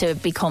wanted to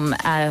become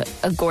a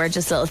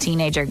gorgeous little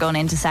teenager going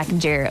into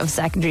second year of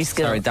secondary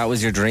school. Sorry, that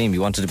was your dream. You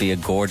wanted to be a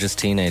gorgeous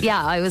teenager.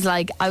 Yeah, I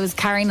was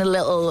carrying a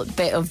little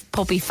bit of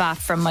puppy fat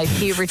from my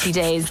puberty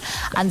days,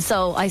 and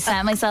so I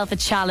set myself a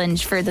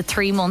challenge for the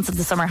 3 months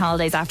of the summer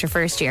holidays after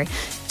first year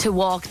to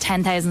walk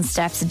 10,000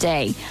 steps a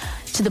day,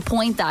 to the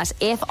point that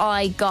if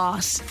I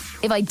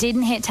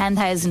didn't hit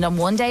 10,000 on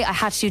one day, I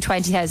had to do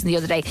 20,000 the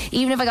other day.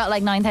 Even if I got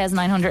like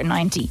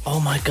 9,990. Oh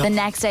my God. The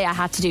next day I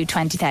had to do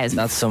 20,000.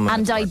 That's so much.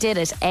 And I did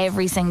it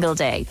every single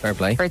day. Fair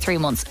play. For 3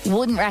 months.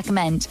 Wouldn't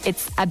recommend.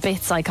 It's a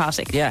bit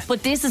psychotic. Yeah.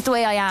 But this is the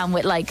way I am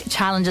with like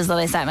challenges that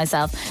I set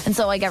myself. And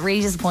so I get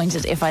really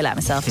disappointed if I let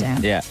myself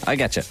down. Yeah, I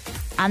get you.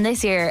 And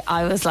this year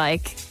I was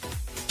like,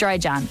 dry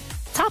Jan.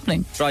 It's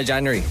happening. Dry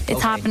January.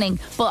 It's happening.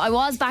 But I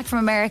was back from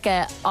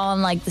America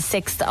on like the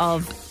 6th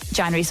of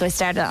January, so I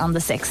started on the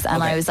 6th,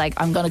 and I was like,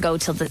 I'm going to go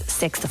till the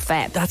 6th of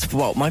Feb. That's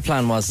what my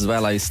plan was as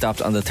well. I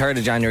stopped on the 3rd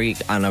of January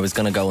and I was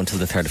going to go until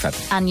the 3rd of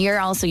Feb. And you're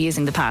also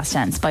using the past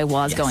tense by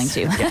was going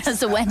to. Yes.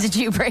 So when did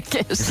you break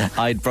it?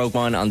 I broke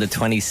mine on the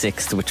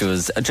 26th, which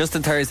was just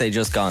the Thursday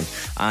just gone.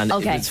 And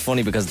it's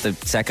funny because the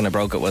second I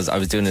broke it was I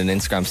was doing an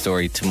Instagram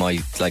story to my,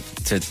 like,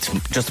 to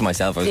just to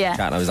myself. I was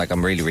chatting. I was like,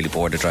 I'm really, really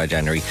bored of dry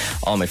January.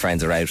 All my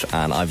friends are out,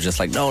 and I was just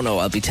like, no,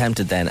 I'll be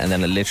tempted then. And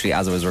then literally,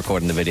 as I was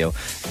recording the video,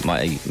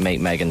 my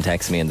mate Megan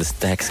texted me, and the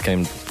text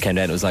came down.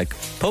 It was like,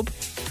 pub.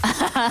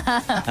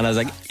 And I was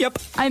like, yep,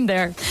 I'm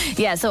there.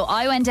 Yeah, so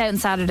I went out on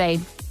Saturday,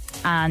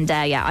 and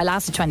I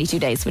lasted 22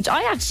 days, which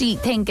I actually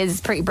think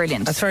is pretty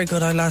brilliant. That's very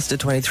good. I lasted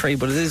 23,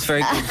 but it is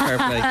very good. Fair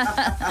play.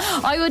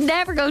 I would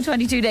never go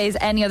 22 days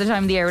any other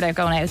time of the year without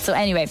going out. So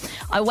anyway,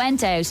 I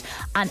went out,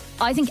 and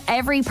I think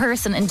every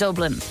person in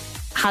Dublin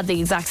had the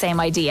exact same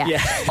idea.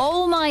 Yeah.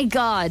 Oh my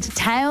God,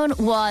 town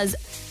was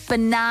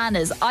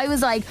bananas. I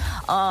was like,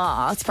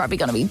 it's probably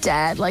going to be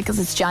dead, like, because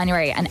it's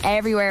January, and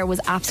everywhere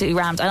was absolutely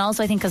rammed. And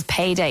also I think because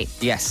payday.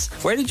 Yes.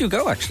 Where did you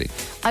go actually?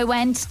 We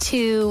went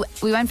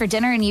for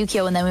dinner in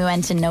Yukio, and then we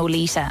went to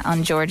Nolita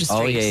on Georgia Street.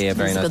 Oh yeah,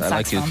 very nice. I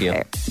like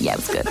Yukio. Yeah, it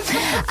was good.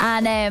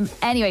 And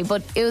anyway,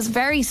 but it was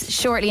very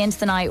shortly into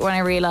the night when I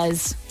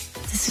realised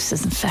this just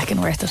isn't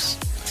fucking worth it.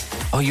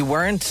 Oh, you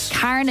weren't?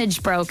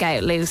 Carnage broke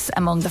out loose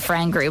among the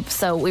friend group.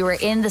 So we were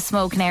in the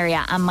smoking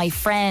area, and my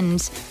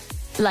friend,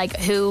 like,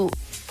 who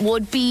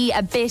would be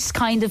a bit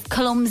kind of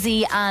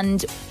clumsy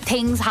and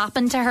things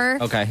happen to her.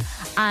 Okay.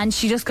 And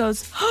she just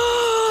goes,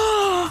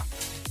 oh,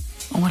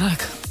 we're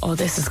like, oh,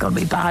 this is going to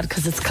be bad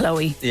because it's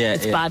Chloe. Yeah,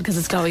 it's bad because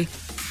it's Chloe.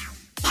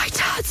 My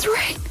dad's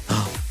ring.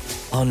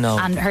 Oh no.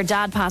 And her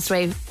dad passed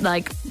away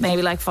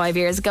maybe 5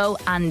 years ago,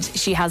 and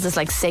she has this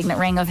like signet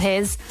ring of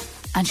his,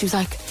 and she was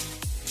like,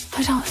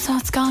 I don't, so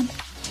it's gone.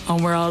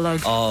 And we're all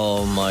like,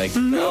 oh my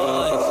God.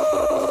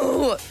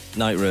 No.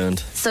 Night ruined.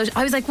 So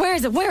I was like, where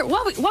is it? What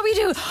we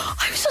do?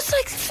 I was just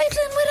like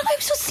fiddling with it. I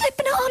was just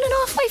slipping it on and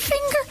off my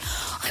finger.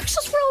 I was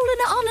just rolling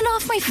it on and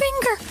off my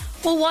finger.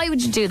 Well, why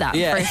would you do that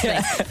in the first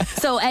place?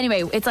 So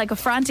anyway, it's like a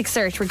frantic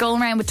search. We're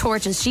going around with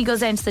torches. She goes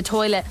down to the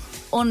toilet,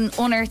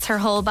 unearths her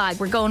whole bag.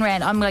 We're going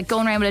around. I'm like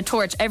going around with a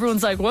torch.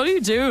 Everyone's like, what are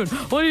you doing?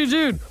 What are you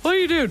doing? What are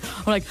you doing?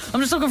 I'm like, I'm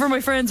just looking for my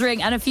friend's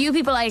ring. And a few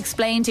people I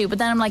explained to, but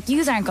then I'm like,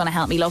 yous aren't going to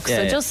help me look.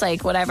 So just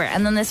like whatever.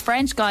 And then this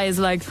French guy is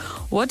like,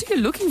 what are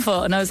you looking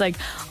for? And I was like,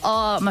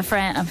 oh, I'm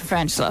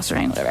French, lost a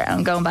ring, whatever. And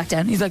I'm going back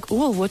down. He's like,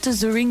 oh, what does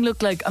the ring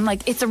look like? I'm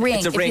like, it's a ring.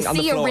 It's a ring on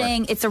the floor. If you see a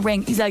ring, it's a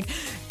ring. He's like,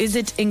 is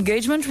it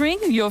engagement ring?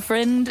 Your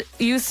friend,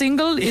 you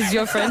single? Is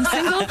your friend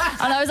single? And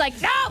I was like,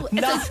 no,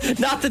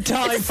 not the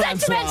time, it's a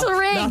sentimental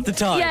ring. Not the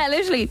time. Yeah,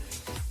 literally.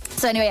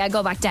 So anyway, I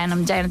go back down.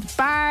 I'm down at the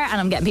bar, and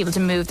I'm getting people to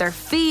move their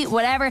feet,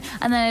 whatever.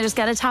 And then I just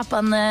get a tap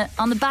on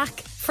the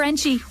back.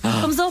 Frenchie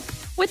comes up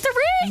with the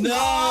ring.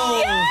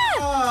 No. Yeah.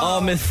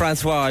 Oh, Miss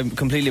Francois, I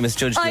completely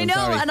misjudged you. I know,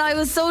 sorry. and I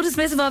was so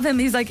dismissive of him.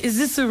 He's like, is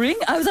this a ring?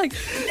 I was like,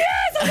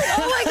 yes. I was like,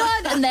 oh my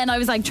God. And then I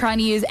was like trying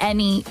to use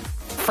any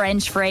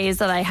French phrase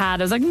that I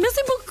had. I was like,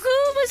 merci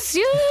beaucoup,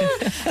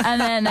 monsieur.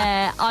 And then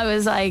I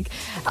was like,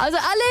 allez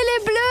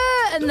les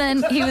bleus. And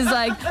then he was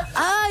like,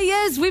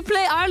 yes, we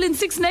play Ireland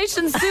Six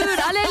Nations soon.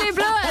 Allez les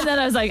bleus. And then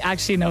I was like,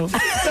 actually, no.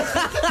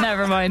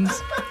 Never mind.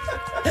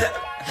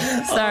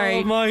 Sorry.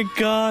 Oh my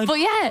God. But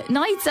yeah,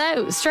 nights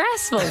out,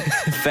 stressful.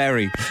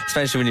 Very.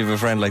 Especially when you have a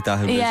friend like that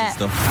who does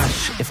stuff.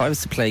 Ash, if I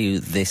was to play you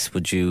this,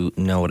 would you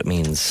know what it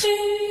means?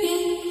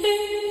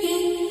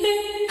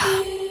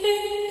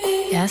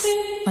 Yes,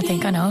 I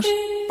think I know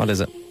it. What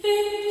is it?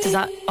 Is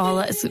that all?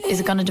 Is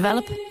it going to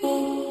develop?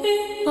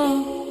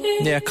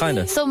 Yeah, kind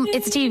of.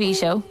 It's a TV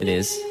show. It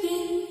is.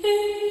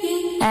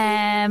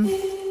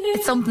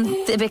 It's something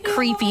a bit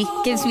creepy.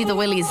 Gives me the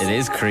willies. It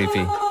is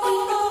creepy.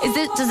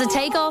 Does it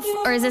take off,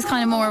 or is this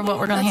kind of more what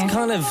we're going to hear? It's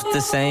kind of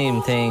the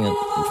same thing.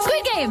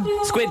 Squid Game.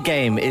 Squid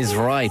Game is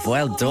right.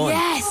 Well done.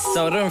 Yes.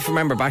 So I don't know if you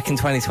remember back in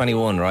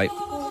 2021, right?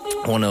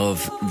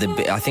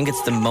 I think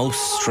it's the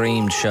most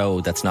streamed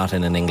show that's not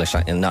in the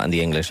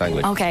English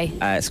language.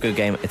 Okay. Squid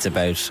Game. It's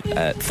about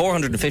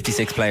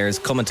 456 players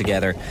coming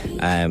together.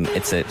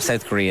 It's a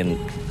South Korean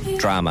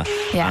drama,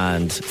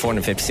 and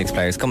 456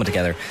 players coming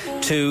together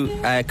to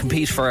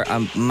compete for a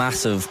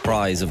massive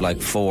prize of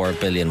like 4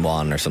 billion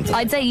won or something.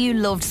 I'd say you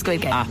loved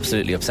Squid Game.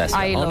 Absolutely obsessed.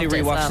 I only loved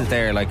it rewatched as well. it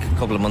there like a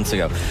couple of months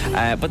ago.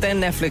 But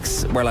then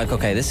Netflix were like,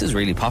 okay, this is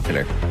really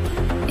popular.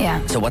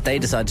 Yeah. So what they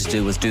decided to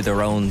do was do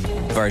their own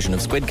version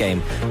of Squid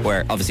Game,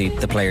 where obviously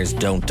the players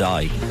don't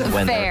die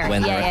when they're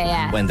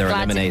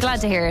eliminated. Glad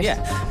to hear it.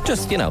 Yeah,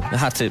 just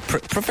had to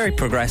very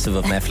progressive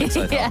of Netflix.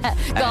 I thought.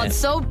 God,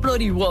 so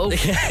bloody woke.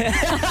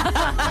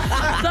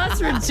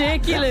 That's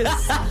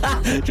ridiculous.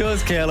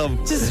 Just kill them.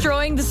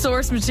 Destroying the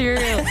source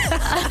material.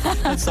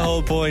 That's the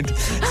whole point.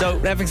 So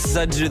Netflix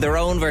decided to do their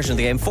own version of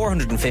the game,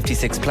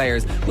 456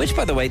 players, which,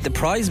 by the way, the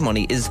prize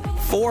money is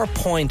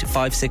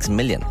 4.56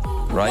 million.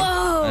 Right?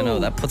 Whoa. I know,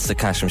 that puts the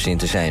cash machine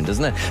to shame,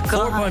 doesn't it?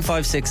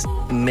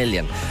 4.56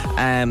 million.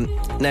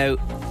 Now,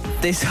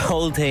 this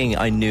whole thing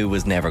I knew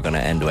was never going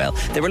to end well.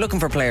 They were looking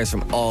for players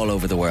from all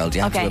over the world.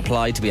 You have to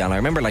apply to be on. I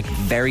remember like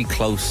very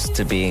close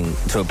to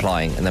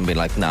applying and then being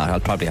like, nah, I'll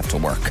probably have to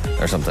work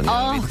or something.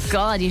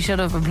 God, you should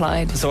have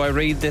applied. So I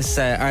read this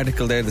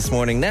article there this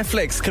morning.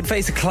 Netflix could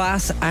face a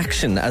class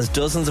action as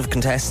dozens of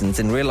contestants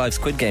in real-life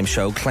Squid Game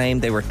show claim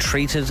they were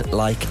treated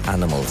like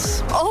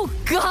animals. Oh,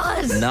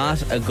 God.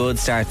 Not a good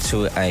start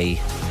to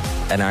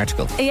an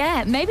article.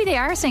 Yeah, maybe they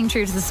are staying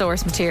true to the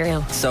source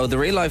material. So the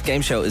real-life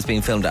game show is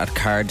being filmed at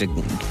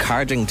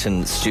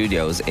Cardington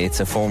Studios. It's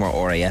a former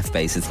RAF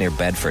base. It's near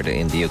Bedford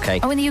in the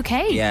UK. Oh, in the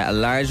UK? Yeah, a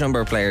large number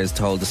of players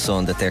told The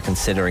Sun that they're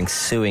considering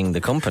suing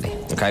the company.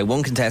 Okay,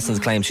 one contestant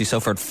claimed she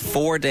suffered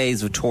 4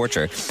 days of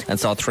torture and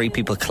saw 3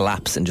 people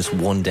collapse in just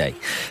one day.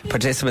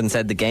 Participants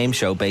said the game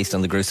show, based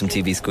on the gruesome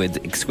TV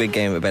Squid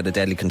Game about a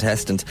deadly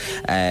contestant,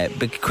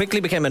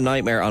 quickly became a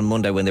nightmare on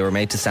Monday when they were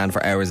made to stand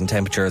for hours in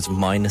temperatures of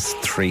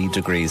 -3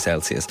 degrees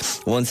Celsius.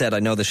 One said,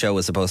 I know the show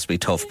was supposed to be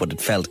tough, but it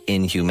felt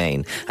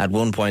inhumane. At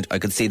one point, I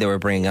could see they were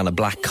bringing on a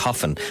black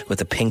coffin with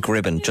a pink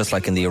ribbon, just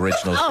like in the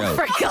original show. Oh,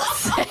 for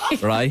God's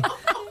sake. Right?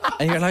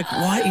 And you're like,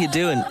 what are you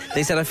doing?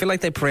 They said, I feel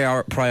like they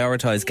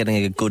prioritise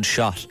getting a good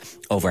shot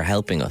over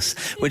helping us.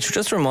 Which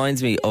just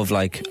reminds me of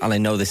like, and I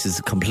know this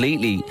is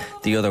completely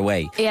the other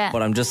way,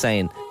 but I'm just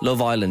saying,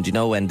 Love Island, you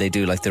know when they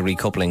do like the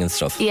recoupling and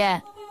stuff? Yeah.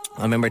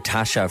 I remember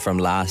Tasha from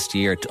last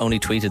year only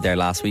tweeted there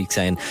last week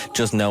saying,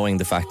 just knowing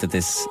the fact that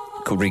this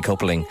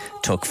recoupling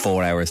took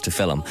 4 hours to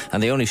film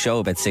and they only show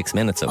about 6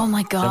 minutes of it. Oh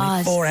my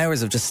God. 4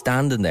 hours of just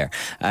standing there.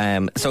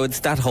 So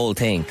it's that whole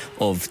thing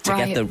of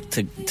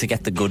to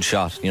get the good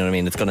shot, you know what I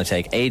mean? It's going to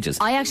take ages.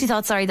 I actually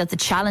thought, that the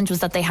challenge was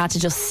that they had to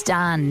just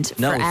stand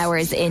for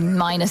hours in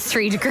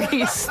 -3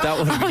 degrees. That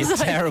would be a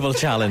terrible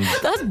challenge.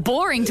 That's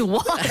boring to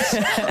watch.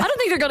 I don't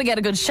think they're going to get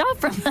a good shot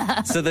from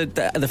that. So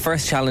the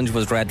first challenge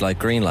was red light,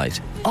 green light.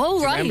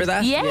 Oh, right. Remember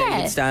that?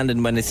 Yeah. You'd stand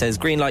and when it says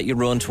green light, you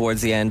run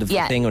towards the end of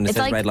the thing. When it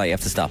says like, red light, you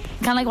have to stop.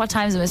 Kind of like what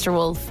time's Mr.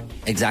 Wolf?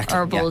 Exactly.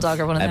 Or a bulldog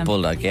or one of them.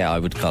 Bulldog, yeah, I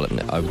would call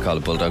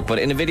it bulldog. But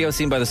in a video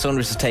seen by the Sun,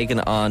 which was taken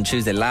on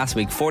Tuesday last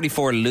week,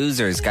 44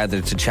 losers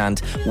gathered to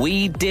chant,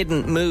 "We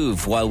didn't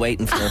move," while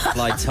waiting for their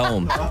flights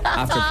home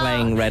after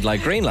playing red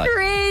light, green light.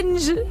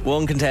 Cringe.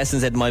 One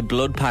contestant said, "My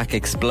blood pack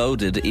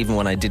exploded even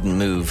when I didn't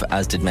move,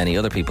 as did many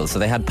other people." So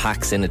they had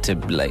packs in it to,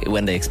 like,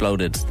 when they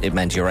exploded, it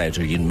meant you're out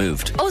or you'd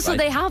moved. Oh, so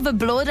they have a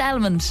blood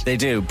element. They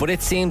do, but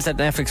it seems that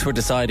Netflix were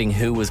deciding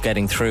who was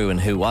getting through and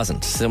who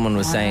wasn't. Someone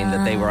was saying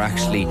that they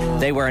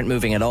weren't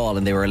moving at all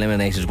and they were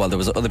eliminated while there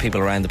was other people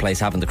around the place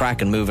having the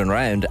crack and moving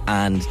around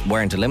and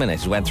weren't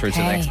eliminated, went through to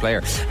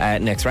the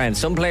next round.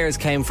 Some players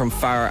came from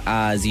far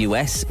as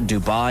US,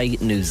 Dubai,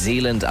 New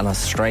Zealand and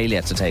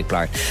Australia to take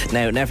part.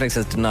 Now, Netflix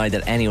has denied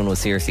that anyone was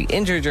seriously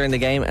injured during the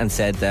game and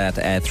said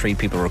that 3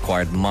 people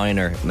required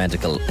minor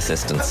medical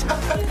assistance.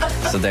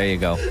 So there you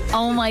go.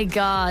 Oh my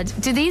God.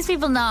 Do these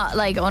people not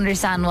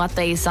understand what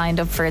they signed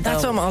up for, though?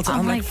 That's what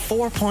I'm like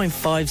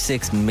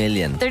 4.56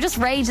 million. They're just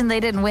raging they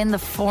didn't win the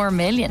 4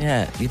 million.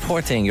 Yeah, you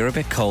poor thing, you're a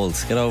bit cold.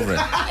 Get over it.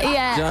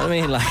 Yeah. Do you know what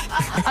I mean?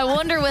 I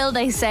wonder, will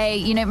they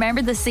say,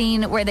 remember the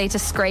scene where they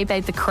just scrape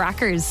out the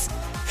crackers?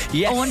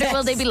 Yes. I wonder,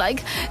 will they be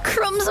like,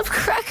 crumbs of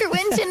cracker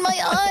went in my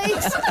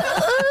eyes?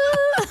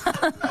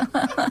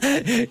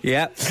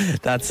 Yeah,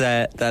 that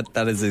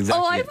is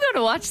exactly. Oh, I'm going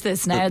to watch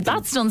this now.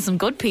 That's done some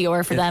good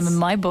PR for them in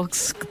my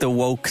books. The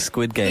woke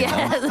Squid Game.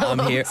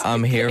 Yeah,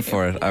 I'm here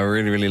for it. I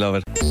really, really love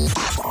it.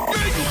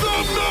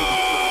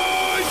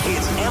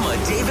 It's Emma,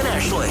 Dave and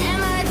Ashling.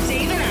 Emma,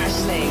 Dave and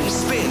Ashling.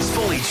 Spins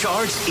Fully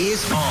Charged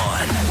is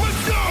on.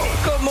 Let's go!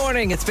 Good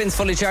morning. It Spins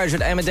Fully Charged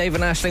with Emma, Dave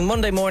and Ashling.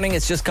 Monday morning.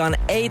 It's just gone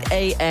 8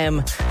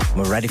 a.m.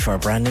 We're ready for a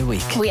brand new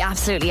week. We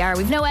absolutely are.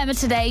 We've no Emma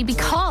today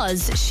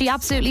because she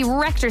absolutely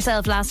wrecked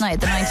herself last night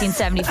at the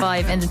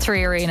 1975 in the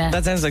 3 Arena.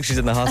 That sounds like she's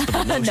in the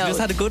hospital. No, she No. just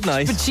had a good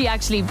night. But she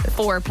actually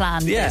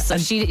foreplanned this, so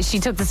she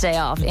took this day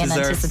off in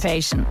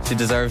anticipation. She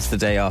deserves the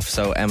day off.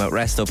 So Emma,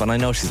 rest up. And I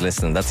know she's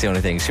listening. That's the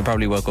only thing. She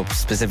probably woke up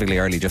specifically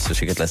early just so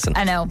she could listen.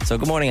 I know. So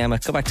good morning, Emma.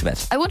 Go back to bed.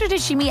 I wonder,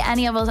 did she meet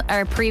any of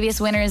our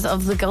previous winners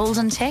of the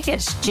golden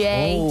ticket?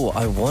 Jay. Oh,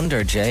 I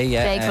wonder, Jay.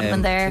 Yeah, Jay could have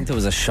been there. I think there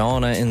was a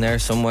Shauna in there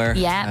somewhere.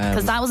 Yeah,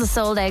 because that was a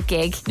sold out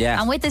gig. Yeah.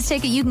 And with this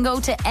ticket, you can go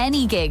to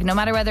any gig, no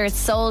matter whether it's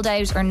sold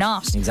out or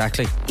not.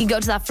 Exactly. You can go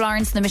to that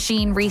Florence and the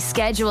Machine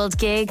rescheduled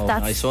gig. Oh,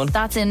 nice one.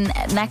 That's in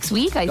next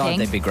week, I think.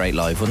 They'd be great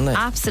live, wouldn't they?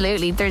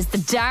 Absolutely. There's the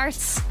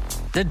darts.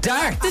 The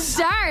darts?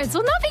 The darts.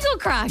 Wouldn't that be good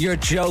crack? You're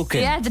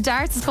joking. Yeah, the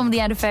darts is coming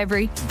the end of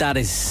February. That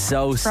is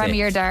so sick.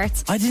 Premier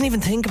darts. I didn't even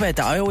think about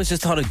that. I always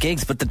just thought of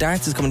gigs, but the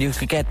darts is coming. You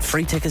could get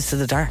free tickets to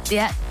the darts.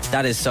 Yeah.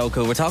 That is so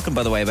cool. We're talking,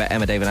 by the way, about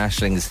Emma, Dave and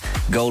Ashling's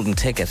golden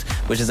ticket,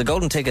 which is a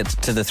golden ticket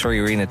to the 3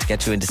 Arena to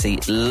get you in to see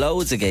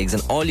loads of gigs,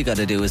 and all you got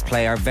to do is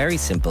play our very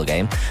simple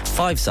game.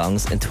 5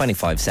 songs in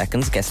 25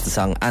 seconds. Guess the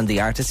song and the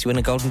artist. You win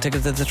a golden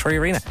ticket to the 3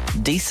 Arena.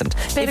 Decent.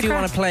 If you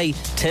want to play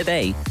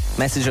today,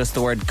 message us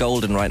the word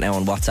golden right now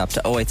on WhatsApp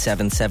to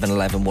 087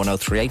 711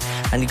 1038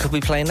 and you could be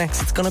playing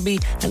next. It's going to be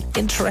an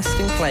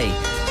interesting play.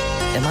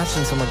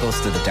 Imagine someone goes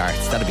to the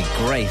darts. That'd be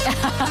great.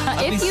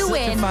 I'd If be you such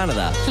win, a fan of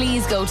that.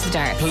 please go to the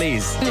darts.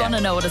 Please. We Yeah. want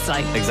to know what it's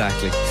like.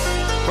 Exactly.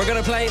 We're going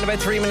to play in about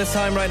 3 minutes'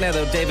 time right now,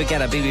 though. David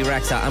Guetta, BB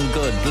Rexa, I'm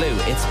Good, Blue,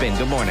 It's Spin.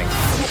 Good morning.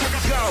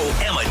 Go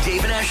Emma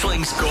David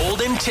Ashling's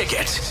golden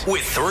ticket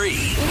with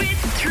 3. With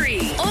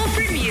 3. All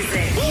for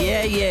music.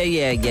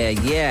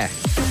 Yeah.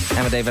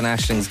 Emma David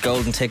Ashling's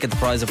golden ticket. The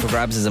prize up for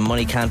grabs is a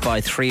Money Can't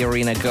Buy 3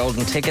 Arena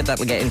golden ticket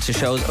that'll get into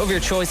shows of your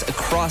choice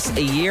across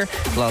a year.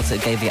 It'll also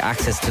give you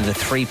access to the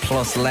 3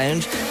 Plus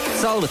Lounge.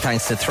 It's all with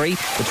thanks to 3,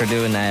 which are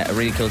doing a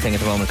really cool thing at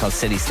the moment called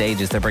City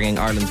Stages. They're bringing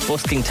Ireland's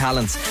busking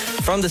talents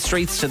from the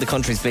streets to the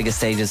country's biggest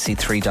stages. See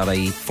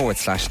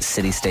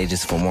 3.ie/City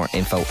Stages for more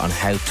info on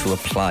how to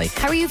apply.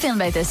 How are you feeling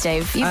about this,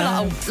 Dave? You've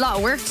got a lot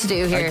of work to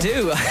do here. I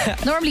do.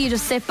 Normally you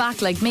just sit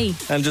back like me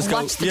And just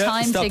watch the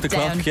time stop tick the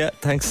down. clock. Yeah,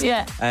 thanks.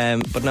 Yeah.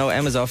 But no,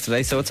 Emma's off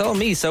today, so it's all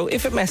me. So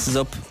if it messes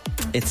up,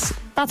 it's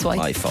That's why.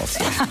 my fault.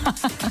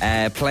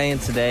 Playing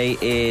today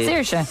is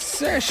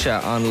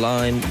Saoirse on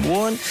line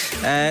 1.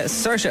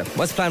 Saoirse,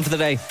 what's the plan for the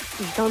day?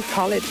 Going to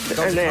college.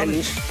 Go to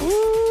college.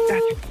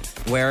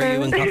 Where are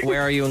you in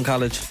Where are you in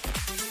college?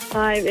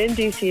 I'm in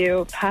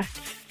DCU, past.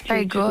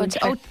 Very good.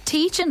 Oh,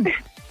 teaching.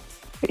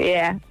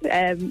 Yeah,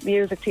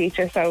 music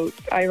teacher, so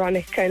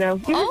ironic, I know.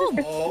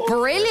 Oh,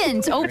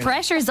 brilliant. Oh,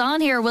 pressure's on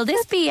here. Will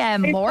this be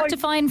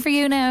mortifying for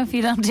you now if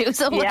you don't do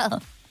so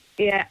well?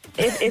 Yeah,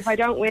 if I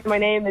don't win, my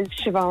name is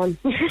Siobhan.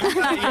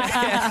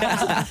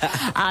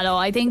 I know.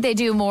 I think they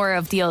do more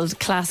of the old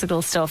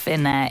classical stuff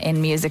in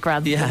music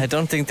rather than I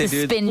don't think they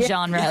the do. spin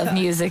genre of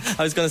music.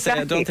 I was going to say,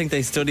 I don't think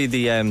they study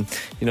the,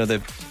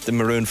 the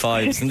Maroon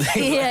 5s and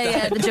things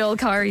Yeah, the Joel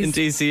Corrys. in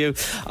DCU.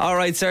 All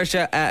right,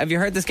 Saoirse, have you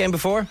heard this game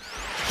before?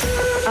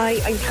 I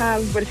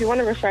have, but if you want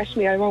to refresh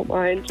me, I won't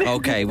mind.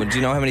 Okay, well, do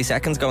you know how many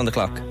seconds go on the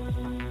clock?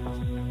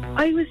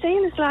 I was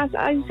saying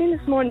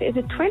this morning, is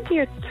it 20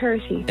 or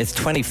 30? It's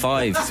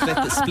 25. Split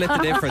the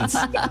difference.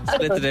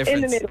 Split the difference.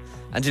 In the middle.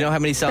 And do you know how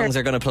many songs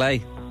are going to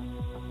play?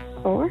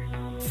 4?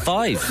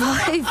 5.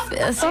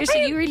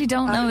 Seriously, you really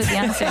don't know the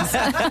answers.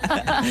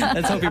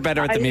 Let's hope you're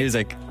better at the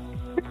music.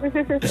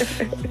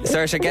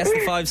 Saoirse, guess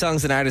the 5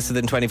 songs and artists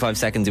within 25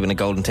 seconds. You win a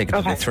golden ticket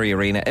to the 3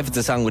 Arena. If it's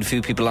a song with a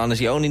few people on it,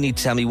 you only need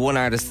to tell me one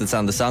artist that's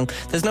on the song.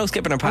 There's no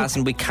skipping or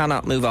passing. We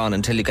cannot move on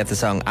until you get the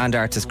song and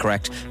artist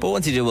correct. But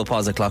once you do, we'll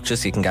pause the clock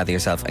just so you can gather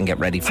yourself and get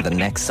ready for the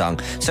next song.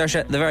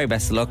 Saoirse, the very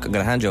best of luck. I'm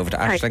going to hand you over to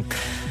Aisling.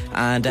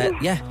 And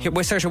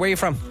Saoirse, where are you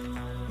from?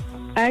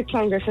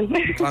 Clongriffin.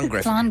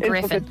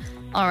 Clongriffin.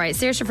 All right,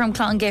 Saoirse from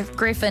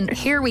Clongriffin.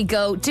 Here we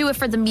go. Do it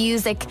for the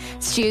music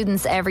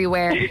students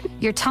everywhere.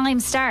 Your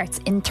time starts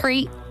in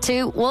 3,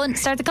 2, 1.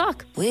 Start the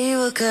clock. We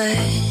were good.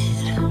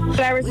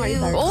 Flowers, Miley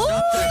Cyrus.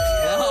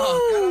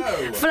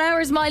 Oh!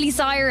 Flowers, Miley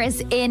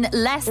Cyrus in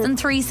less than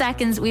 3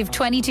 seconds. We have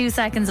 22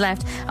 seconds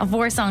left and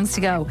 4 songs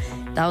to go.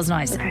 That was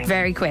nice. Okay.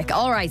 Very quick.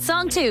 All right,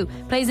 song 2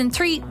 plays in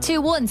 3,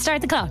 2, 1. Start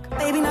the clock.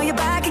 Baby, now you're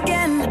back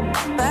again.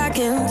 Back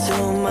into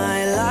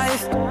my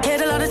life.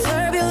 Hit a lot of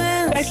turbulence.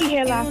 Becky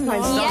Hill last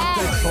time. Yeah,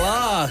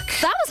 Clock.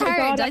 that was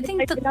hard. I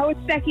think I know it's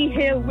Becky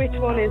Hill. Which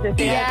one is it?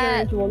 Yeah,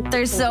 There is one.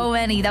 there's so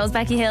many. That was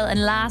Becky Hill.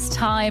 And last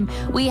time,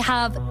 we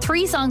have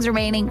 3 songs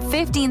remaining,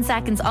 15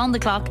 seconds on the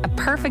clock, a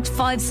perfect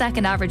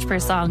 5-second average per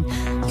song.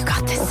 You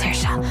got this,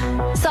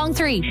 Saoirse. Song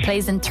 3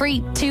 plays in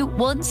 3, 2,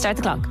 1. Start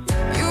the clock.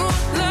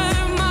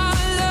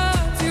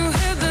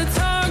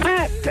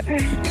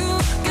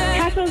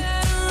 Castle,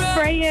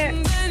 Freya.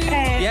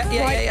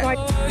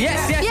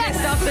 Yes.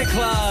 Stop the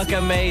clock.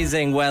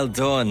 Amazing. Well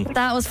done.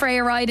 That was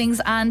Freya Ridings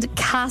and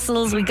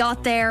Castles. We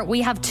got there.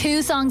 We have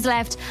 2 songs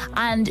left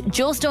and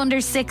just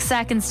under 6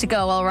 seconds to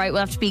go. All right, we'll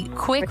have to be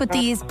quick with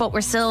these, but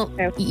we're still,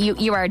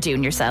 you are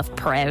doing yourself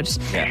proud.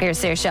 Yeah. Here's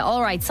Saoirse.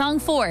 All right, song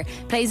 4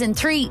 plays in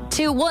 3,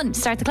 2, 1.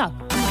 Start the clock.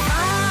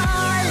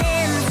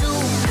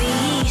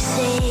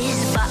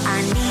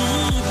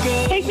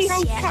 Take me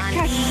home,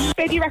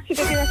 Baby Rexha.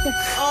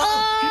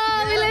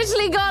 Oh, we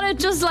literally got it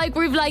just like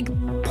we've like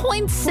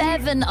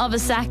 0.7 of a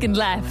second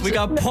left. We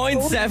got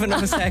 0.7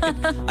 of a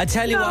second. I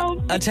tell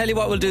you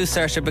what we'll do,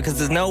 Saoirse, because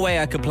there's no way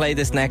I could play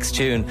this next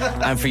tune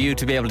and for you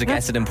to be able to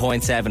guess it in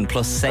 0.7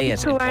 plus say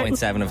it in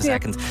 0.7 of a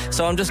second.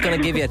 So I'm just going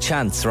to give you a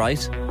chance,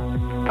 right?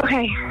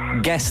 Okay.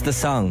 Guess the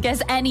song.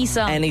 Guess any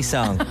song. Any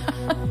song.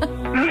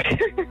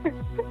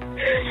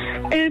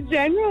 In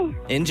general.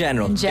 In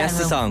general. Guess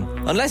the song.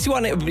 Unless you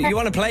want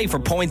to play for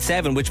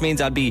 0.7, which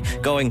means I'd be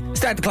going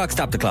start the clock,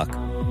 stop the clock.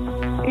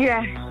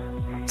 Yeah.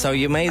 So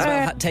you may as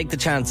well take the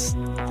chance.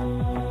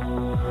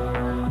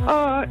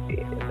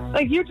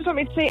 Like you just want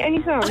me to say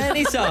any song?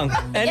 Any song.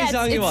 Any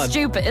song you want. It's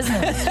stupid, isn't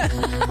it?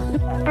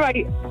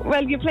 Right.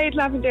 Well, you played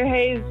Lavender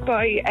Haze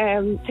by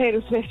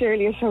Taylor Swift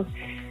earlier, so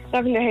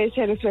Lavender Haze,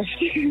 Taylor Swift.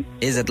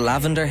 Is it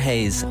Lavender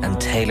Haze and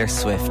Taylor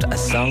Swift, a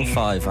song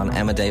 5 on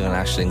Emma David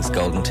Ashling's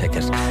golden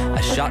ticket?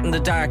 A shot in the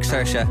dark,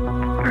 Saoirse.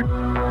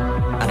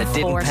 And It didn't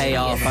pay unfortunately,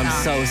 off. it's I'm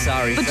not. so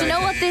sorry. But you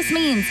know what this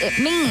means? It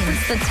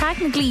means that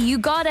technically you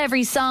got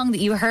every song that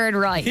you heard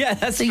right. Yeah,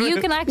 that's so true.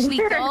 you can actually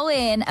go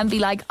in and be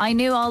like, I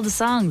knew all the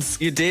songs.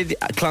 You did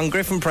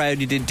Clongriffin proud,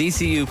 you did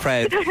DCU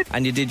proud,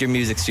 and you did your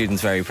music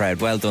students very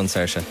proud. Well done,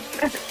 Saoirse.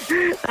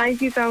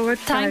 Thank you so much.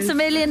 Thanks guys. a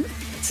million.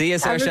 See you,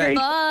 Have a Saoirse. great-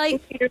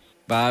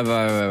 Bye.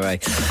 Bye.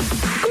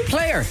 Good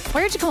player.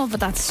 Where'd you come up with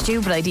that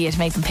stupid idea to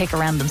make them pick a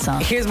random song?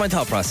 Here's my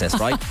thought process,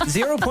 right?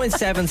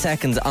 0.7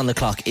 seconds on the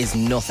clock is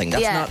nothing.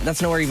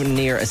 That's nowhere even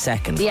near a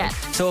second. Yeah. Right?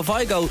 So if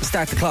I go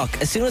start the clock,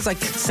 as soon as I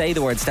say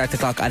the word start the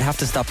clock, I'd have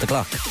to stop the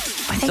clock.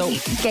 I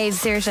think he gave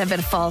Saoirse a bit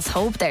of false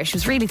hope there. She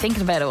was really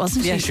thinking about it,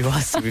 wasn't she? Yeah, she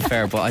was, to be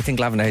fair, but I think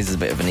Lavender Haze is a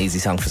bit of an easy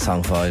song for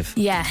song 5.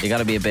 Yeah. You got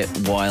to be a bit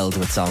wild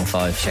with song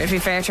 5. Sure, to be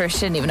fair to her,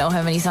 she didn't even know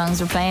how many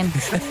songs were playing.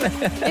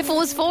 If it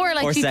was 4,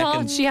 like 4 she thought,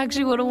 seconds. she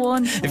actually would have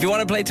won. If you want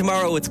to play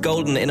tomorrow, it's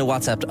golden in a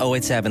WhatsApp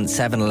 087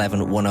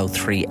 711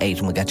 1038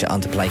 and we'll get you on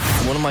to play.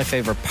 One of my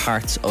favourite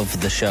parts of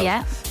the show.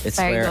 Yeah, It's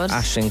very where good.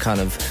 Aisling kind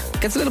of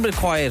gets a little bit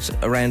quiet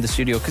around the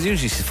studio because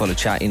usually she's full of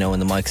chat, you know, when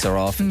the mics are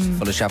off and she's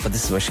full of chat, but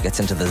this is where she gets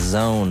into the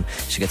zone.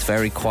 She gets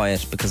very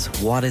quiet because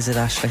what is it,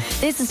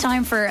 Aisling? This is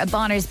time for a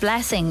Bonner's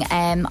blessing.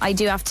 I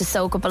do have to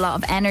soak up a lot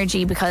of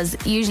energy because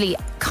usually,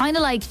 kind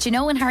of like, do you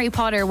know in Harry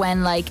Potter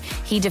when like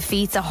he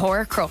defeats a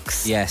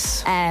Horcrux?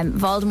 Yes.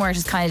 Voldemort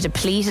is kind of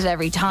depleted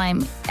every time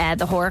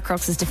the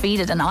Horcrux is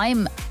defeated, and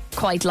I'm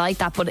quite like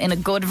that, but in a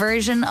good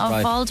version of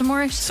Right.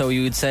 Voldemort. So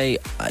you would say,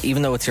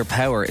 even though it's your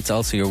power, it's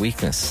also your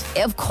weakness.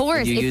 Of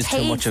course, You it use too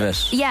takes- much of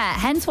it. Yeah,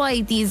 hence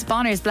why these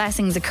Bonner's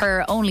blessings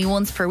occur only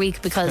once per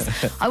week, because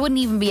I wouldn't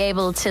even be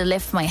able to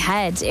lift my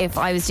head if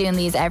I was doing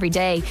these every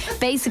day.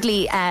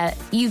 Basically,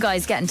 you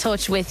guys get in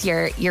touch with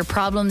your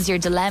problems, your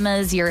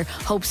dilemmas, your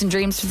hopes and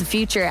dreams for the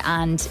future,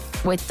 and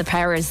with the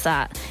powers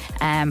that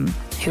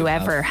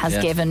whoever has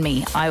Yeah. given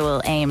me, I will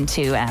aim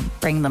to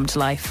bring them to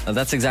life. And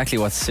that's exactly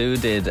what Sue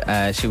did.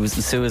 Sue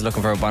was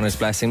looking for a Bonner's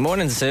blessing.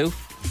 Morning, Sue.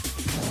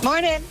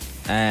 Morning.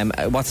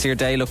 What's your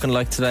day looking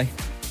like today?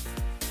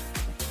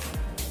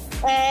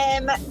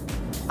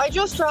 I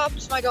just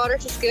dropped my daughter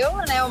to school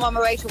and now I'm on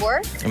my way to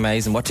work.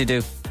 Amazing. What do you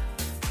do?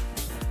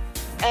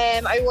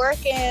 I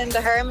work in the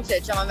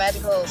Hermitage. I'm a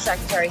medical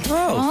secretary.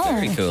 Oh,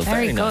 very cool.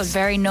 Very good. nice.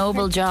 Very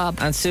noble job.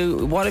 And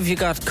Sue, what have you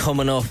got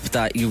coming up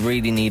that you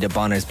really need a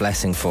Bonner's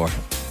blessing for?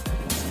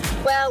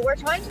 Well, we're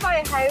trying to buy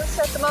a house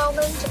at the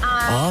moment and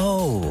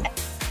Oh,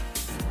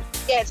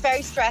 yeah, it's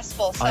very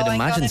stressful. So I'd I'm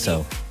imagine gonna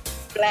so.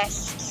 be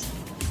blessed.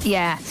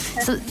 Yeah.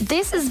 So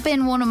this has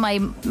been one of my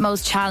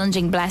most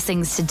challenging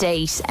blessings to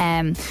date.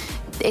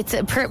 It's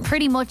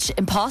pretty much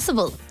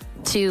impossible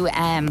to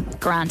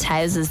grant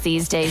houses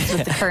these days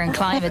with the current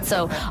climate.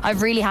 So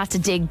I've really had to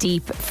dig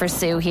deep for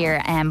Sue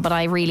here. But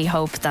I really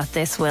hope that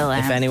this will.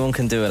 If anyone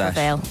can do it, Ash,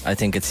 prevail. I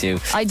think it's you.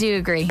 I do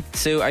agree.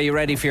 Sue, are you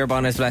ready for your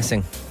Bonner's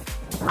blessing?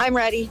 I'm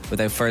ready.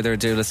 Without further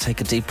ado, let's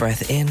take a deep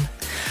breath in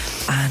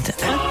and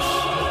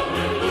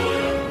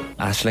out.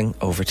 Aisling,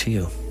 over to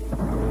you.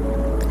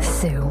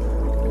 Sue,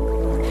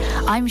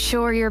 I'm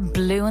sure you're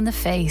blue in the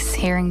face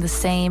hearing the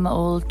same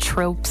old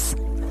tropes.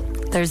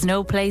 There's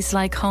no place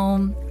like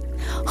home.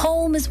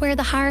 Home is where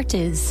the heart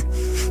is.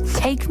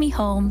 Take me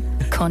home,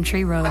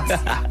 country roads.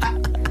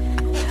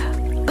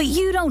 But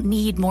you don't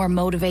need more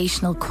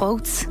motivational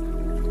quotes.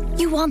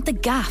 You want the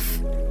gaff,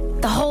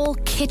 the whole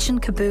kitchen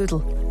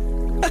caboodle.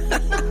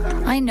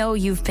 I know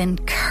you've been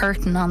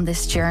curtain on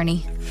this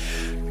journey.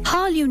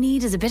 All you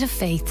need is a bit of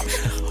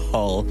faith.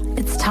 All.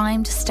 It's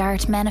time to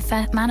start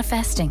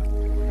manifesting.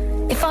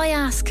 If I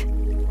ask,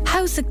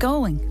 how's it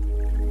going?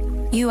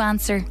 You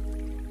answer,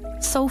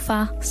 so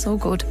far, so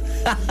good.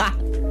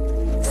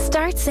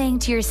 Start saying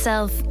to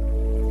yourself,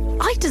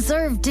 I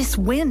deserve this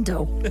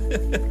window.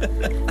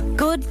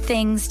 Good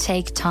things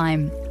take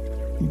time.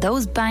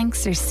 Those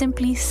banks are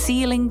simply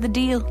sealing the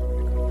deal.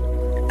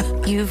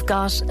 You've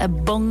got a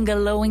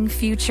bungalowing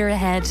future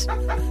ahead.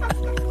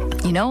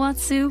 You know what,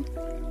 Sue?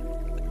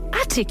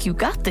 I think you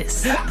got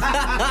this.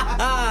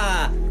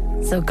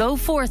 So go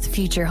forth,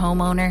 future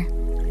homeowner,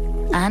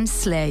 and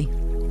slay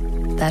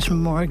that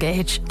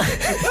mortgage.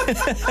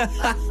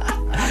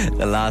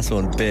 The last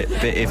one, bit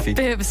iffy.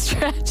 Bit of a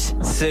stretch.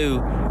 Sue,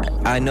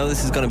 I know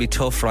this is going to be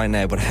tough right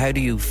now, but how do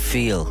you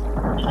feel?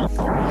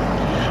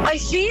 I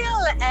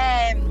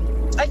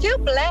feel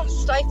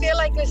blessed. I feel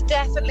like there's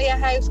definitely a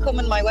house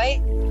coming my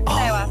way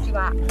now after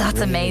that.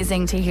 That's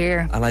amazing to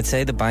hear. And I'd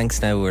say the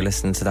banks now were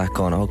listening to that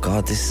going, oh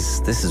God, this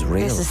is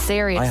real. This is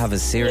serious. I have a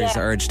serious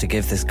Yeah. urge to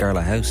give this girl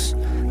a house.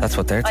 That's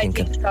what they're I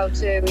thinking. think so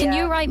too. Can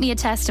yeah. you write me a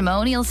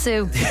testimonial,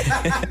 Sue?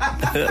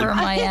 For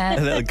my A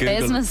little Google,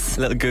 business?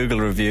 little Google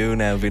review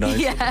now would be nice.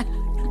 Yeah.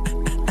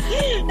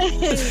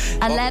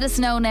 And let us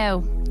know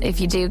now if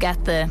you do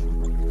get the.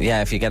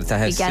 Yeah, if you get the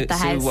house. You get the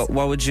Sue, house.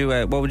 what would you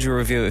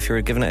review if you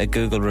were giving it a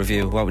Google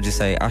review? What would you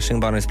say?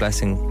 Aisling Bonner's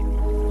blessing.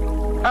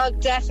 Oh,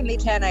 definitely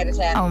 10 out of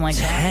 10. Oh my God.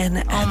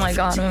 10 Oh my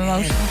God, I'm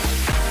emotional.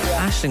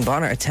 Aisling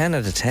Bonner, a 10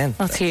 out of 10.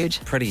 That's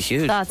huge. Pretty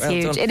huge. That's Well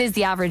huge. done. It is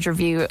the average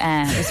review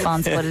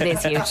response, but it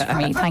is huge for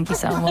me. Thank you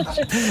so much.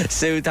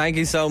 Sue, thank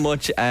you so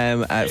much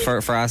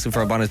for asking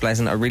for a bonus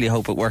blessing. I really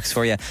hope it works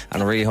for you,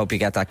 and I really hope you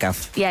get that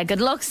gaff. Yeah,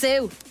 good luck,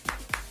 Sue.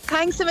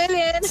 Thanks a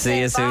million.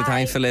 See you, Sue. Bye.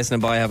 Thanks for listening.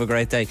 Bye. Have a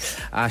great day.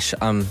 Ash,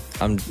 I'm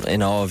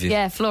in awe of you.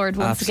 Yeah, floored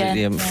once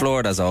Absolutely. again. I'm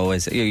floored as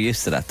always. You're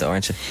used to that though,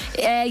 aren't you?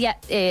 Yeah,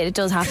 it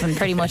does happen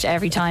pretty much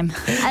every time.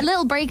 A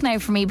little break now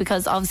for me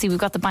because obviously we've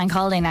got the bank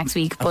holiday next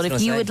week. But if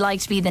you would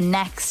like to be the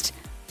next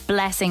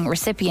blessing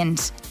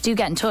recipient, do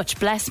get in touch.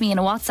 Bless me in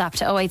a WhatsApp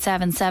to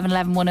 087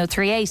 711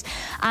 1038.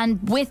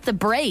 And with the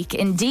break,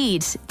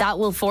 indeed, that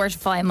will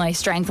fortify my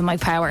strength and my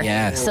power.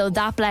 Yes. So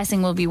that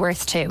blessing will be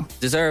worth two.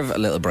 Deserve a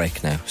little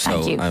break now.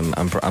 So Thank you.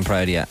 I'm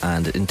proud of you.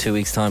 And in 2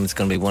 weeks' time, it's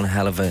going to be one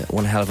hell of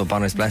a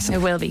bonus blessing.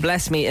 It will be.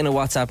 Bless me in a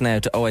WhatsApp now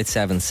to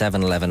 087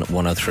 711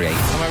 1038.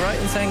 Am I right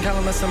in saying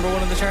Callum that's number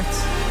one in the charts?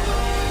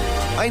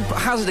 I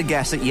hazard a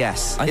guess at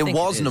yes. I It think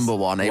was it is. number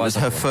one. It was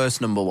her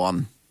first number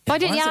one. Why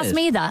didn't you was ask it?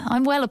 me that?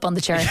 I'm well up on the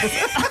chart.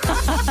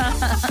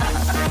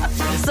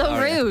 So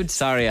rude.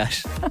 Sorry,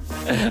 Ash.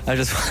 I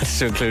just wanted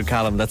to include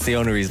Callum. That's the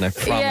only reason, I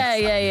promise.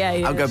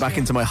 Yeah. I'll go back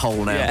into my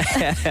hole now.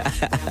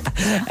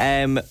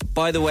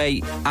 By the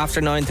way, after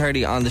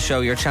 9:30 on the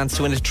show, your chance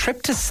to win a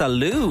trip to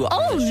Salou.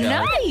 Oh,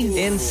 nice.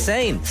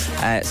 Insane.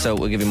 So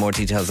we'll give you more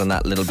details on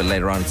that a little bit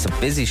later on. It's a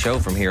busy show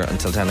from here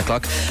until 10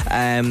 o'clock.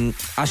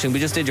 Aisling, we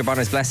just did your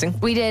bonus blessing.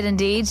 We did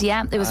indeed,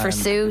 yeah. It was for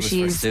Sue. was for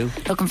She's Sue.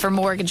 looking for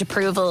mortgage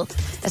approval.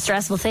 A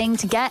stressful thing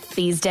to get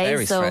these days.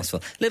 Very so, stressful.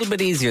 A little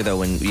bit easier though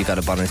when you got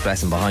a bonus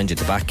blessing behind you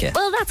to back you.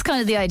 well, that's kind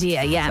of the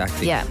idea, yeah.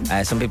 Exactly.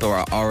 Yeah. Some people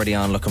are already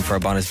on looking for a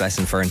bonus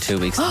blessing for in 2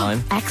 weeks'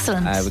 time.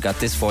 Excellent. We got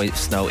this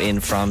voice note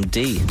in from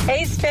D.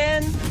 Hey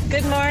Spin,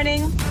 good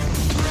morning.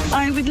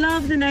 I would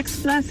love the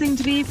next blessing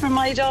to be from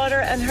my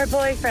daughter and her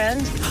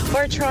boyfriend.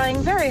 We're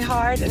trying very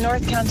hard in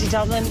North County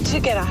Dublin to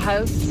get a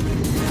house.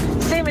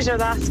 Same as your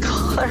last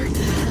caller.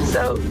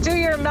 So do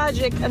your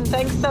magic and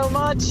thanks so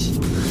much.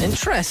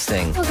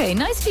 Interesting. Okay,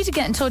 nice of you to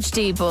get in touch,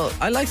 Dee, but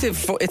I liked it.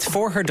 It's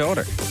for her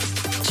daughter.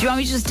 do you want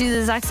me to just do the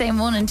exact same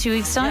one in 2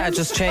 weeks' time? Yeah,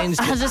 just change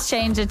I'll it. just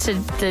change it to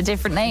the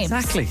different names.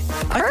 Exactly.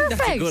 Perfect. I think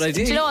that's a good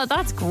idea. Do you know what?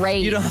 That's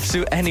great. You don't have to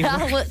do any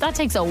work. That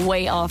takes a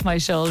weight off my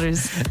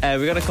shoulders.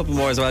 We got a couple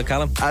more as well,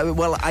 Callum.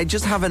 Well, I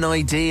just have an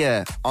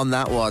idea on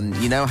that one.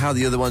 You know how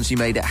the other ones you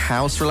made it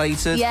house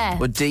related? Yeah.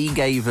 Well, Dee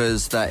gave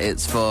us that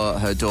it's for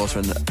her daughter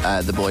and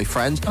the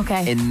boyfriend.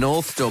 Okay. In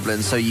North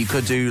Dublin, so you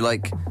could do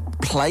like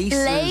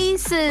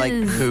places. Like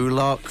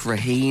Coolock,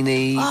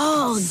 Raheny,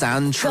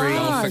 Santry.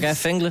 God. Don't forget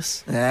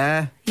Finglas.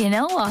 Yeah. You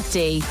know what,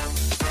 Dee?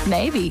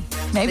 Maybe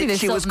there's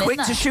She was something quick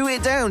in to that. shoot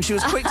it down. She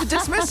was quick to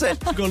dismiss it.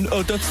 Going,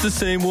 oh, that's the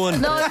same one.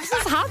 No, I'm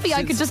just happy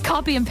I could just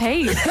copy and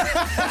paste.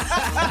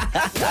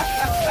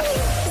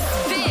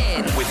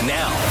 With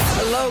Now.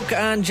 Alok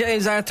and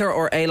James Arthur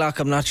or Alok,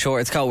 I'm not sure.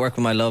 It's called Work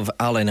With My Love.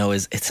 All I know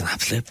is it's an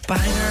absolute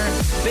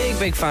banger.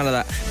 Big fan of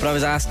that. But I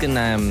was asking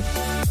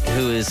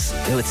who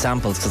it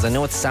samples, because I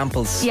know it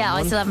samples Yeah, I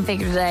someone. still haven't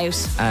figured it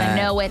out. I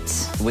know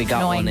it. We got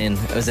Annoying. one in.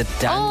 Was it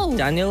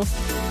Daniel?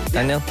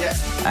 Daniel?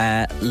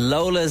 Yeah.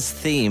 Lola's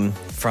theme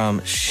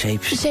from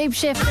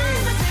Shapeshift. Shapeshift.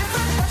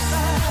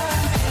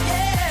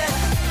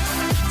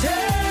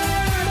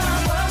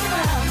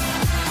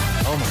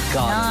 Oh my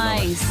God. I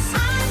love it. Nice.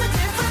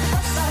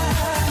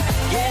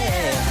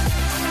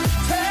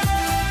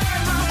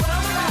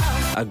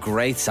 A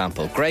great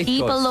sample. Great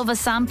People choice. love a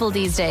sample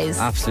these days.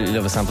 Absolutely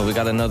love a sample. We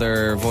got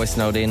another voice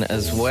note in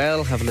as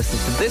well. Have a listen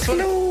to this one.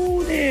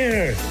 Hello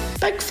there.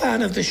 Big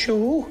fan of the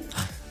show.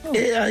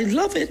 I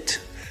love it.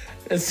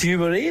 If you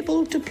were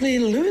able to play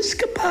Lewis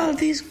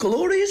Capaldi's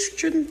glorious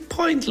tune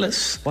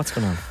Pointless. What's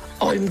going on?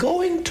 I'm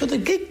going to the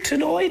gig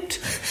tonight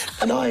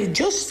and I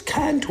just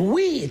can't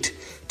wait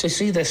to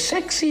see the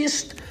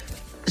sexiest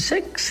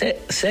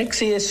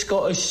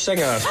Scottish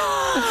singer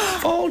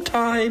all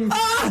time,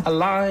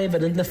 alive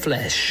and in the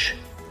flesh.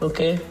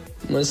 Okay,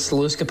 it's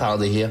Lewis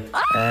Capaldi here.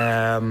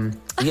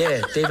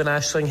 Yeah, David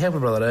Aisling, help a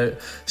brother out.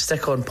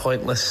 Stick on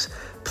Pointless.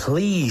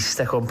 Please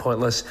stick on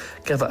Pointless.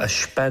 Give it a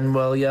spin,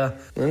 will ya?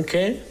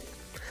 Okay.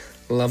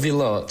 Love you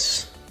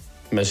lots.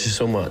 Miss you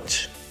so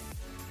much.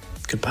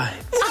 Goodbye.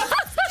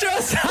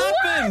 Just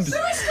happened?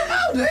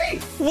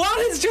 What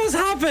has just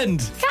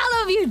happened?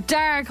 Callum, you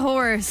dark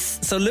horse.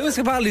 So Lewis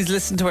Capaldi's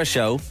listened to our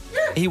show.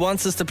 He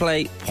wants us to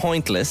play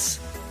Pointless,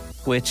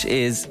 which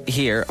is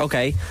here.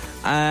 Okay.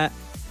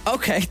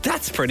 Okay,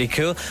 that's pretty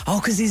cool. Oh,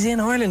 because he's in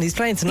Ireland. He's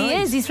playing tonight.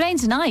 He is. He's playing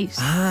tonight.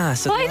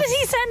 So Why did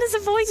he send us a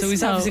voice So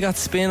he's note? obviously got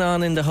spin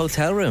on in the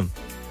hotel room.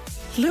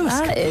 Lewis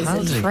That is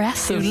Capaldi.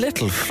 impressive. You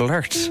little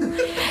flirt.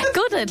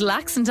 Good little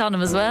accent on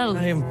him as well.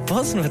 I am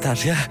buzzing with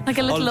that, yeah. Like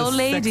a little All old the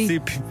lady.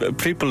 Sexy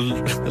people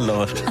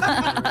love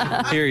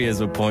it. Here he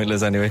is with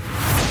Pointless anyway.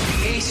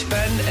 Hey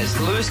Spin, it's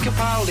Lewis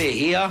Capaldi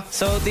here.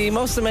 So the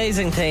most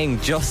amazing thing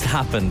just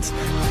happened.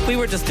 We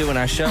were just doing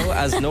our show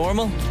as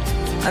normal,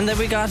 and then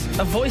we got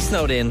a voice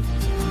note in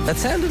that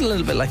sounded a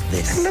little bit like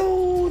this.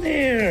 Hello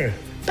there.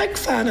 Big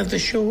fan of the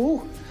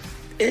show.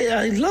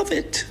 I love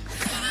it.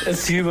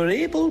 if you were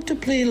able to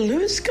play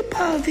Lewis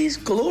Capaldi's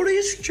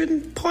glorious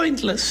tune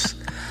Pointless.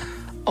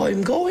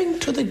 I'm going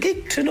to the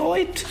gig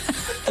tonight,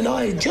 and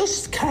I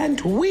just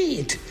can't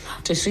wait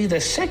to see the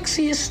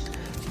sexiest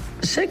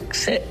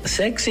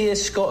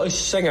Scottish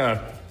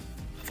singer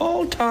of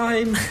all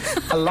time,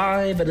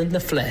 alive and in the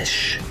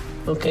flesh.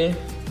 Okay,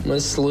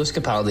 it's Lewis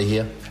Capaldi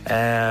here.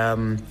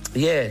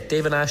 Yeah,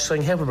 David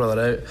Ashling, help a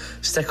brother out.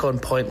 Stick on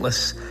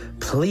Pointless.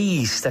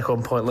 Please stick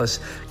on Pointless.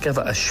 Give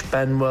it a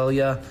spin, will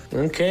ya?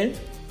 Okay.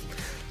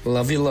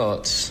 Love you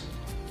lots.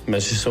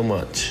 Miss you so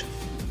much.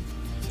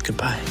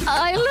 Goodbye.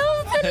 I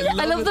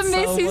love the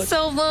miss you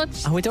so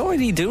much. And we don't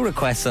really do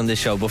requests on this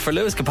show, but for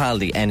Lewis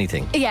Capaldi,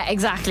 anything. Yeah,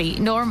 exactly.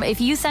 Norm, if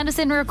you send us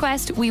in a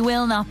request, we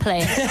will not play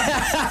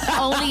it.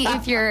 Only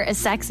if you're a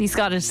sexy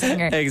Scottish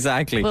singer.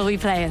 Exactly. Will we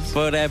play it?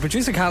 But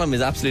producer Callum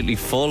is absolutely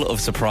full of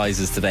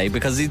surprises today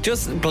because he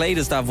just played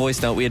us that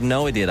voice note. We had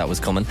no idea that was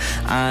coming.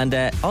 And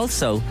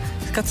also,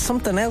 he's got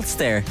something else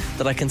there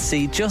that I can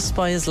see just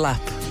by his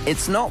lap.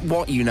 It's not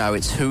what you know,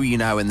 it's who you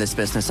know in this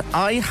business.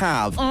 I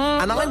have,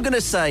 and I'm going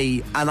to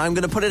say, and I'm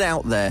going to put it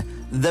out there,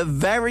 the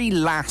very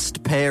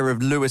last pair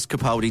of Lewis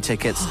Capaldi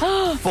tickets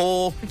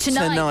for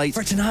tonight.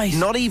 For tonight.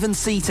 Not even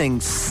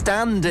seating,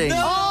 standing.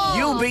 No!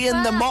 You'll be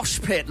in the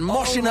mosh pit,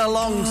 moshing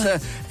along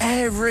to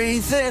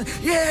everything.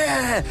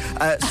 Yeah!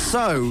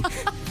 So...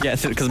 Yeah,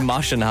 because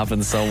moshing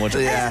happens so much.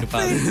 Yeah.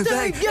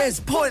 It's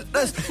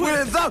pointless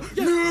without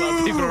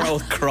you. People are all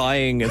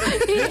crying.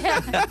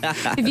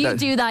 If you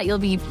do that, you'll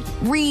be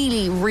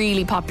really,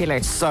 really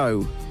popular.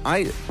 So,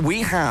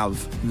 we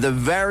have the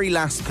very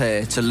last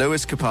pair to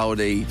Lewis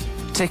Capaldi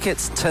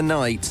tickets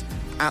tonight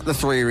at the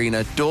 3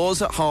 Arena.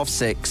 Doors at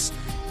 6:30.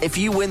 If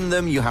you win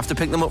them, you have to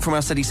pick them up from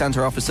our city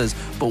centre officers,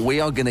 but we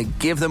are going to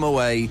give them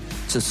away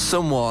to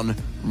someone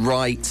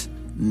right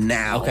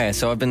now. Okay,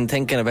 so I've been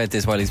thinking about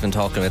this while he's been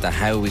talking about that.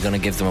 How are we going to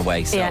give them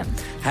away? So,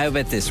 how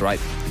about this, right?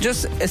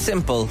 Just a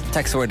simple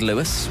text the word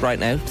Lewis right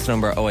now. It's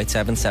number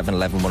 087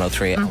 711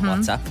 1038 on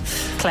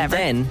WhatsApp. Clever.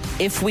 Then,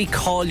 if we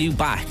call you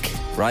back,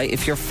 right,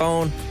 if your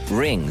phone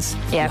rings,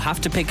 you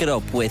have to pick it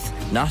up with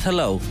not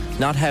hello,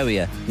 not how are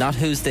you, not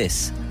who's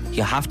this.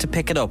 You have to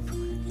pick it up,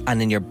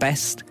 and in your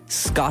best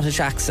Scottish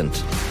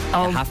accent,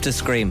 you have to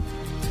scream,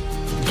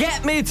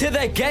 "Get me to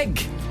the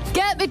gig!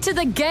 Get me to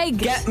the gig.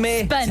 Get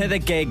me to the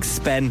gig,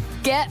 Spen.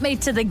 Get me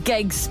to the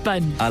gig,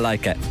 Spen." I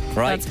like it.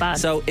 Right. That's bad.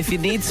 So if you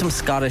need some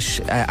Scottish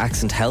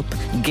accent help,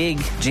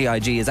 gig,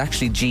 G-I-G, is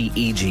actually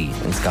G-E-G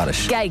in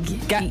Scottish.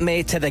 Gig. Get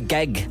me to the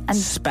gig, and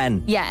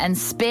Spen. Yeah, and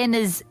spin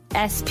is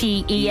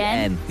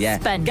S-P-E-N. Yeah.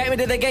 Spen. Get me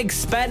to the gig,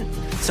 Spen.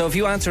 So if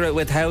you answer it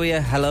with how are you,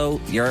 hello,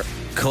 you're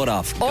cut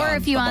off. Or Gone.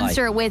 if you Bye-bye.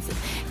 answer it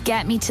with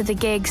get me to the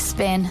gig,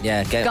 Spin.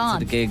 Yeah, get Gone.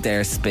 to the gig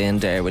there, Spin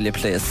there, will you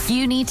please?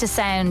 You need to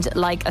sound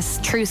like a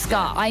true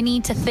Scot. I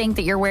need to think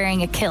that you're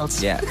wearing a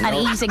kilt and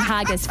eating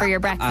haggis for your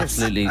breakfast.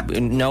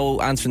 Absolutely.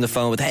 No answering the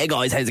phone with, hey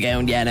guys, how's it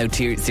going? Yeah, no,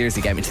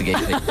 seriously, get me to the gig.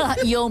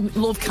 You'll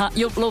love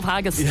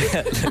haggis.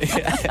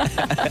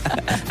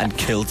 And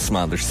kilts,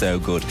 man, they're so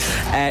good.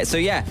 So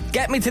yeah,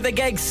 get me to the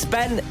gig,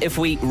 Spin, if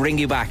we ring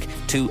you back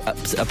to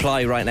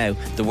apply right now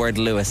the word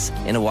Lewis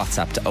in a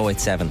WhatsApp to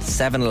 087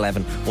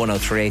 711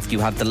 1038. You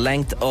have the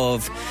length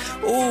of,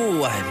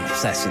 I'm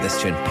obsessed with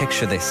this tune.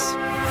 Picture this.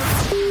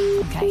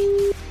 Okay.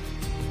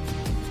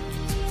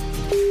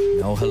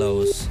 No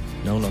hellos,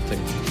 no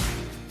nothing.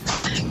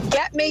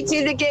 Get me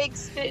to the gig,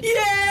 Spin.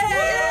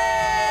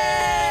 Yes!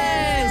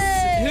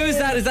 Who's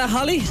that? Is that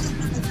Holly?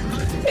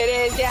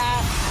 It is,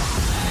 yeah.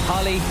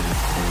 Holly,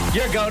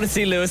 you're going to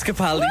see Lewis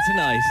Capaldi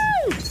tonight.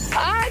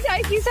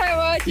 Thank you so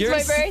much. It's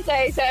my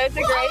birthday, so it's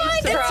a great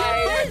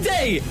surprise. It's your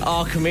birthday!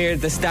 Oh, come here.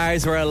 The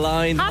stars were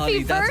aligned, Happy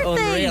Holly. That's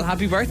birthday. unreal.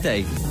 Happy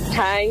birthday.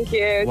 Thank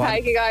you. Wow.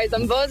 Thank you, guys.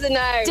 I'm buzzing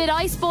now. Did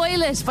I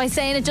spoil it by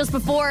saying it just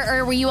before,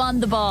 or were you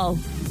on the ball?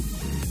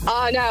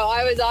 Oh, no,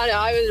 I was on it.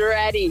 I was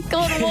ready.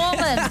 Good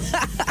woman.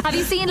 Have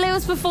you seen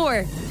Lewis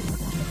before?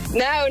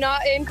 No,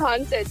 not in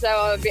concert, so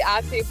I would be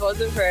absolutely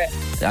buzzing for it.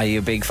 Are you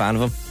a big fan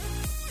of him?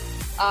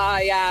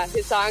 Yeah,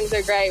 his songs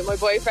are great. My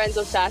boyfriend's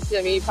obsessed with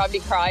him. He probably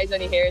cries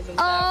when he hears them.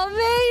 So. Oh,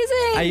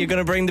 amazing. Are you going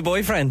to bring the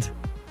boyfriend?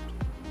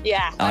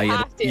 Yeah, Oh, I you'd-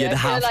 have to. you'd I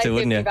have feel like to,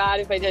 wouldn't it'd you? be bad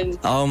if I didn't.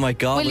 Oh my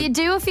God. Will you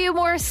do a few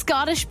more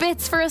Scottish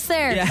bits for us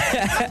there?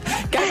 Yeah.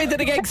 Get me to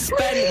the gig,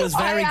 Spin was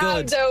very I am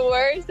good. the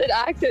worst at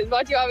accents.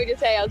 What do you want me to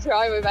say? I'll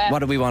try my best. What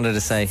do we wanted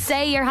to say?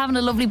 Say you're having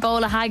a lovely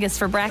bowl of haggis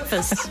for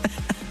breakfast.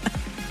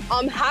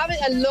 I'm having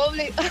a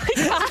lovely... I'm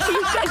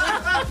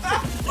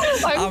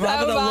so having a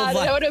bad.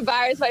 lovely- I don't want to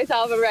embarrass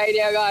myself on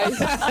radio, guys.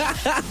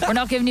 We're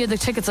not giving you the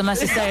tickets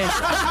unless you say it.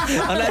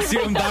 Unless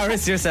you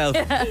embarrass yourself.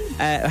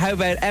 How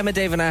about Emma,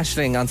 Dave and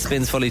Aisling on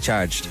Spins Fully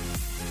Charged?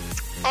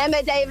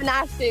 Emma, Dave and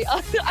Ashley.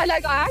 I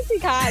actually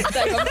can't.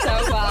 Like, I'm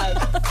so bad.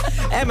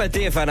 Emma,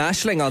 Dave and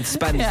Aisling on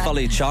Spins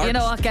Fully Charged. You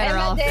know what, get her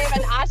Emma, off. Dave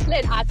and Ashley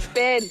at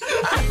Spin.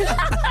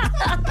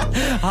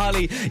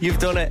 Holly, you've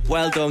done it.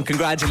 Well done.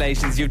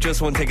 Congratulations. You've just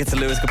won tickets to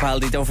Lewis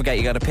Capaldi. Don't forget,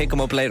 you got to pick them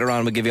up later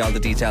on. We'll give you all the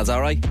details, all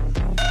right?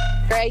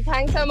 Great.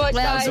 Thanks so much,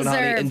 Well guys. done, Holly,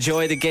 Deserved.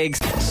 enjoy the gigs.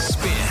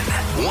 Spin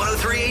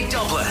 103.8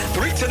 Dublin.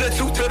 3 to the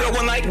 2 to the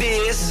 1 like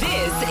this.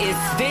 This is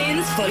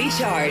Spins Fully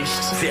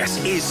Charged.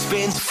 This is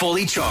Spins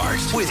Fully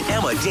Charged with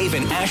Emma, Dave,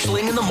 and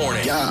Aisling in the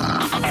morning.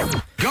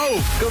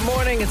 Go! Good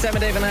morning, it's Emma,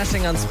 Dave, and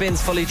Aisling on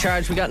Spins Fully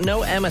Charged. We got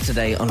no Emma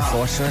today,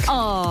 unfortunately.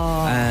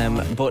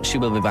 But she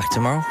will be back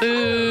tomorrow.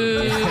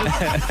 Boo.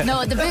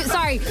 No, the boo.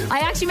 Sorry,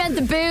 I actually meant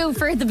the boo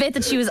for the bit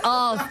that she was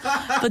off.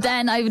 But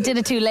then I did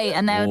it too late,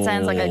 and now it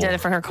sounds like I did it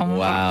for her coming.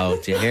 Wow,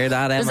 do you hear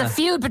that, Emma? There's a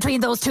feud between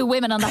those two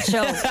women on that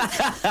show.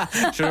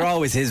 Sure, there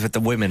always is with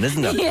the women,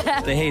 isn't it?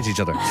 Yeah. They hate each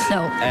other.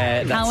 No,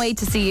 can't wait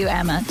to see you,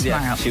 Emma,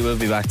 tomorrow. Yeah, she will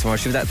be back tomorrow.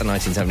 She was at the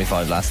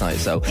 1975 last night,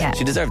 so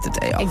she deserved the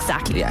day off.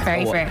 Exactly, Yeah,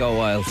 very fair. Go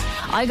wild.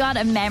 I got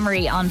a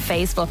memory on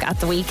Facebook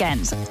at the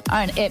weekend,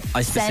 and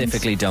I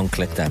specifically don't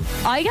click them.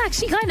 I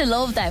actually kind of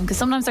love them because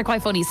sometimes they're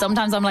quite funny.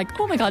 Sometimes I'm like,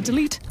 oh my god,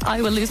 delete.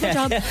 I will lose my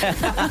job.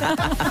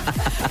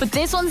 But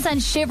this one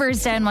sent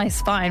shivers down my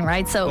spine,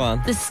 right? So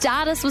the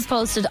status was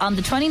posted on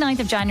the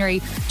 29th of January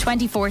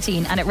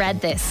 2014, and it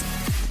read this.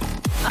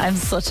 I'm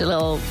such a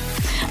little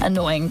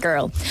annoying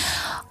girl.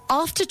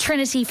 Off to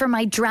Trinity for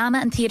my drama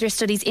and theatre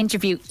studies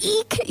interview.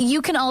 Eek,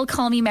 you can all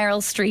call me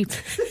Meryl Streep.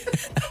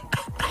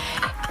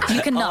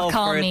 You cannot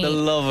call me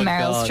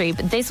Meryl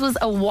Streep. This was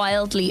a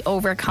wildly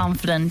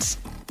overconfident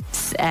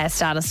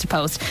status to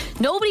post.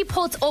 Nobody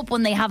puts up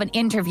when they have an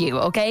interview,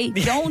 okay?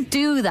 Don't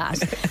do that.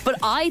 But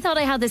I thought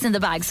I had this in the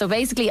bag. So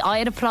basically I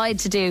had applied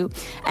to do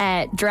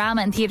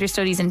drama and theatre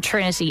studies in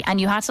Trinity, and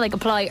you had to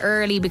apply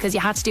early because you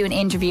had to do an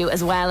interview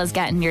as well as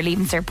getting your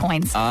Leaving Cert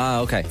points.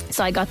 Okay.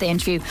 So I got the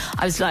interview.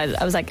 I was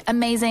like,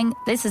 amazing,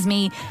 this is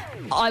me.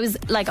 I was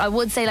like, I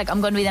would say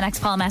I'm going to be the next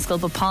Paul Mescal,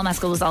 but Paul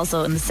Mescal was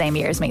also in the same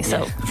year as me.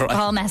 So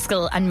Paul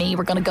Mescal and me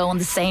were going to go on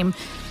the same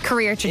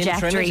career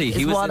trajectory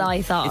is what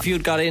I thought. If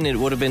you'd got in, it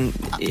would have been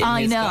in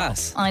his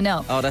class. I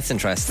know. Oh, that's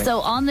interesting. So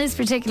on this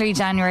particular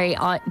January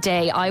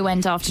day, I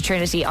went off to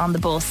Trinity on the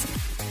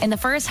bus. In the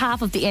first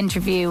half of the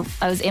interview,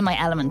 I was in my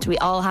element. We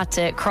all had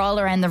to crawl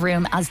around the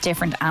room as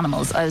different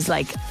animals. I was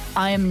like,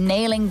 I am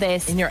nailing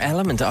this. In your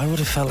element, I would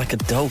have felt like a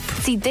dope.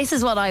 See, this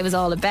is what I was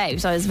all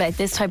about. I was about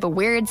this type of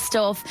weird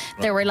stuff.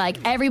 There were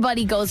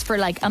everybody goes for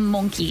a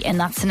monkey in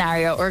that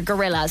scenario, or a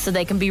gorilla, so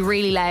they can be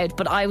really loud.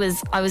 But I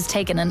was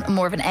taking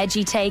more of an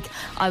edgy take.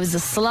 I was a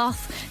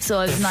sloth, so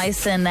I was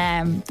nice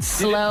and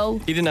slow.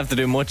 You didn't have to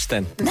do much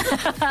then.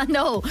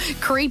 No,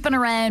 creeping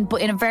around,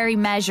 but in a very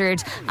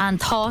measured and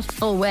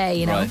thoughtful way,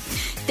 you know. Right.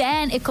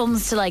 Then it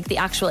comes to the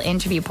actual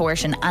interview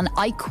portion, and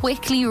I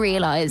quickly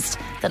realised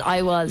that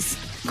I was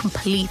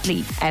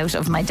completely out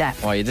of my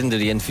depth. Oh, you didn't do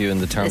the interview in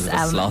the terms of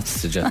the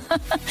sloths, did you?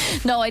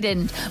 No, I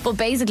didn't. But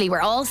basically,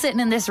 we're all sitting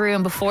in this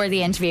room before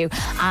the interview,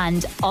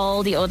 and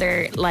all the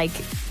other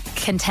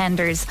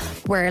contenders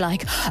were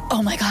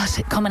oh my god,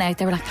 coming out,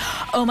 they were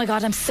oh my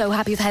god, I'm so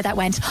happy with how that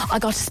went. I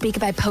got to speak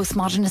about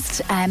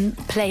postmodernist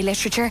play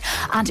literature,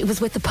 and it was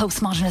with the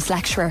postmodernist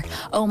lecturer.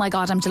 Oh my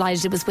god, I'm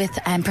delighted. It was with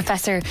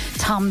Professor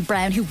Tom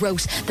Brown, who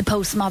wrote the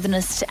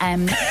postmodernist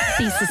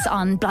thesis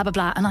on blah blah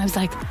blah. And I was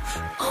like,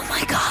 oh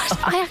my god,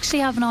 I actually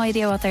have no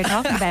idea what they're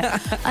talking about.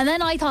 And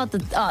then I thought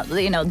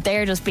that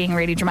they're just being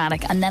really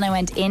dramatic. And then I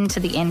went into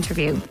the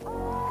interview,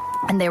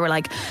 and they were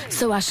like,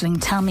 so Aisling,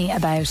 tell me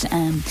about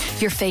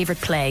your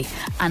favourite play.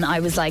 And I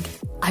was like,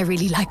 I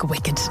really like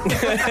Wicked.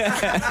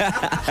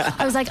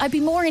 I was like, I'd be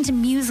more into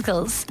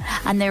musicals.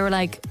 And they were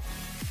like,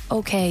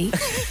 okay,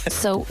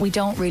 so we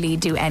don't really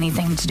do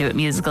anything to do with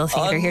musical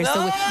theatre here.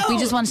 So we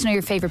just want to know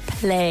your favourite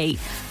play.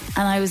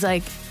 And I was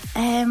like,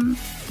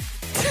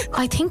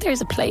 I think there's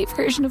a play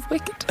version of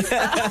Wicked.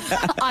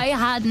 I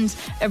hadn't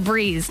a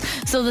breeze.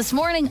 So this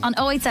morning on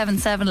 087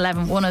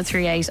 711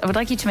 1038, I would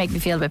like you to make me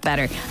feel a bit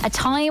better. A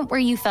time where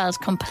you felt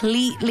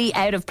completely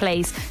out of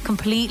place,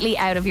 completely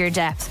out of your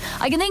depth.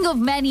 I can think of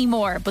many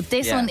more, but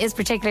this one is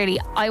particularly,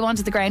 I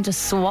wanted the ground to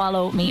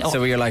swallow me up.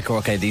 So you're like,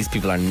 okay, these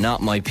people are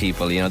not my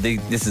people.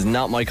 This is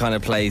not my kind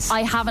of place.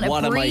 I haven't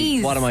a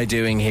breeze. What am I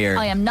doing here?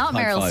 I am not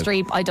Meryl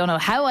Streep. I don't know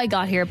how I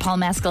got here. Paul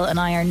Mescal and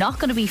I are not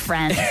going to be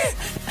friends.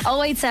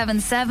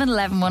 087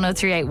 711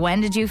 1038.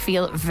 When did you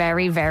feel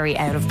very, very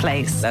out of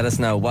place? Let us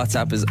know.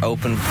 WhatsApp is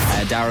open.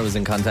 Dara was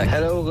in contact.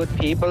 Hello, good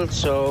people.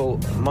 So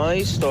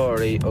my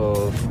story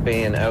of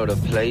being out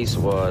of place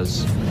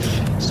was,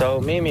 so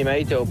me and my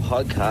mate do a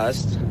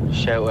podcast.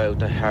 Shout out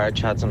to Hard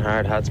Chats and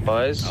Hard Hats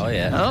boys. Oh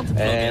yeah.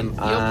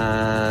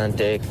 And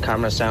the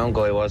camera sound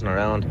guy wasn't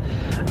around,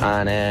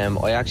 and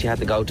I actually had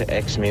to go to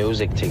X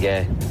Music to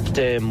get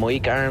the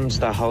mic arms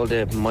that hold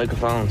the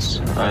microphones.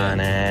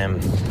 And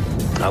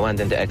I went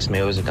into X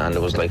Music, and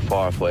there was 4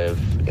 or 5,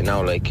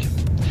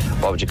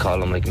 what would you call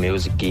them,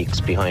 music geeks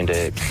behind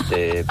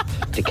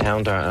the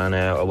counter. And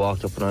I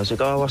walked up and I was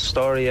like, oh, what's the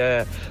story?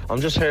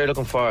 I'm just here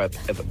looking for a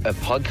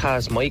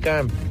podcast mic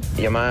arm.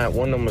 Yeah, man,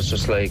 one of them was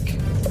just like,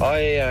 oh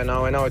yeah,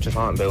 no, I know what you're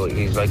talking about.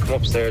 He's like, come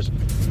upstairs.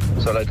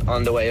 So like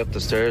on the way up the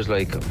stairs,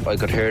 like I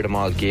could hear them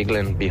all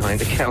giggling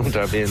behind the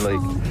counter, being like,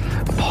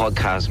 a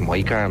podcast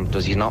mic arm,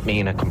 does he not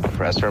mean a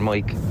compressor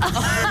mic?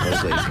 I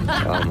was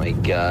like, oh my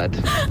god,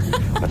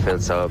 I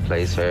felt so out of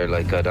place here,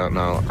 like I don't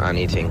know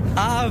anything.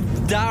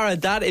 Dara,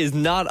 that is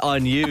not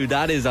on you,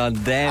 that is on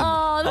them.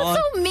 Oh, that's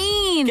so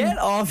mean. Get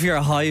off your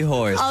high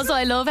horse. Also,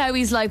 I love how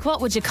he's like,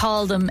 what would you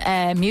call them?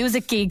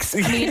 Music geeks.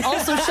 I mean,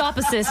 also shop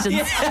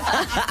assistants.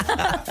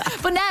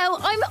 But now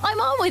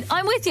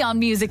I'm with you on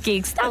music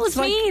geeks. That was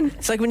mean.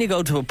 It's like when you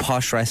go to a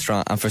posh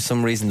restaurant and for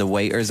some reason the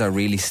waiters are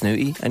really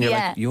snooty, and you're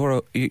like,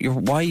 you're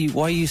why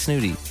are you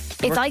snooty?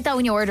 It's like that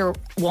when you order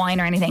wine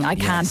or anything. I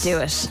can't do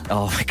it.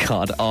 Oh my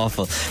god,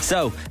 awful.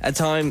 So, a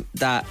time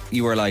that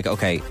you were like,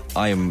 okay,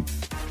 I am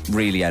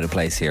really out of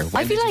place here.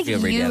 When I feel like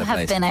really you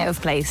have been out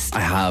of place. I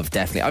have,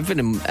 definitely. I've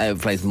been out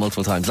of place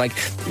multiple times. Like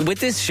with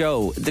this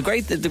show, the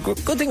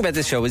good thing about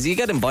this show is you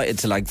get invited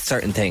to like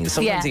certain things.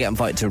 Sometimes you get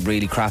invited to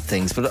really crap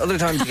things, but other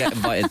times you get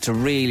invited to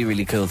really,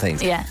 really cool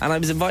things. Yeah. And I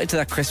was invited to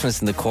that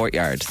Christmas in the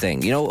Courtyard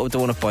thing. You know, the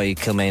one up by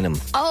Kilmainham.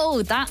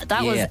 Oh, that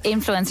was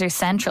Influencer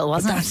Central,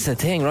 wasn't it? That's the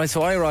thing, right?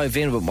 So I arrive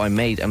in with my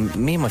mate, and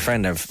me and my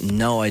friend have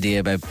no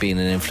idea about being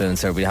an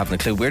influencer. We haven't a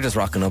clue. We're just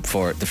rocking up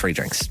for the free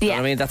drinks. You know what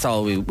I mean? That's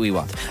all we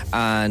want.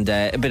 And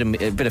a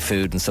bit of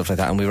food and stuff like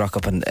that, and we rock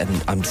up and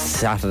I'm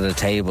sat at a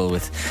table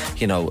with,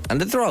 you know,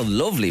 and they're all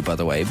lovely, by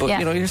the way, but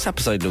you know, you're sat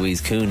beside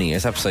Louise Cooney, you're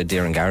sat beside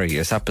Darren Gary,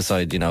 you're sat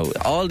beside, you know,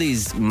 all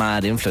these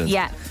mad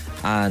influencers.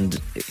 And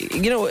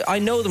you know, I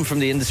know them from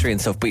the industry and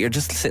stuff, but you're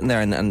just sitting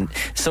there and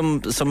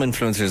some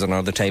influencers on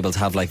other tables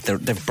have like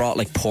they've brought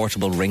like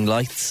portable ring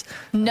lights.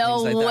 No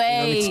like way.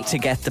 That, you know, to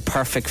get the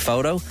perfect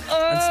photo and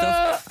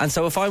stuff. And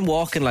so if I'm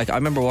walking, like I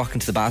remember walking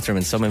to the bathroom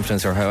and some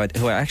influencer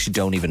who I actually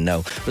don't even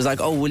know was like,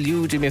 oh, will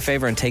you do me a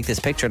favour and take this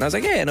picture? And I was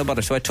like, yeah, no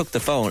bother. So I took the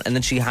phone and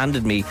then she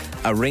handed me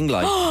a ring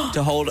light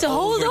to hold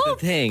over the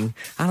thing,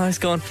 and I was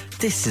going,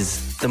 this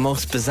is the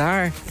most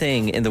bizarre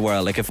thing in the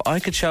world. Like if I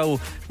could show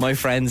my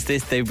friends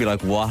this, they'd be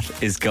like, what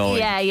is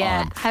going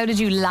on? How did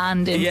you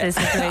land in this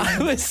situation?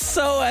 I was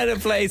so out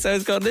of place. I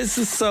was going, this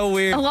is so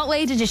weird. And what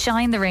way did you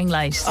shine the ring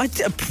light?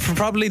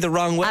 Probably the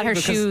wrong way. At her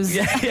shoes.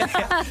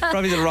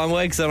 Probably the wrong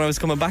way, because when I was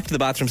coming back to the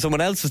bathroom,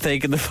 someone else was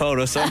taking the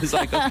photo, so I was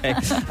like, okay.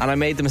 And I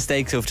made the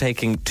mistake of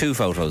taking 2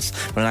 photos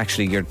when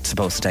actually you're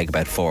supposed to take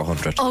about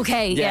 400.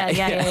 Okay,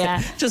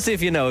 yeah. Just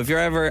if you know, if you're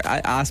ever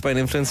asked by an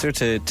influencer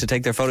to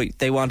take their photo,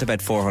 they want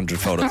about 400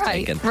 photos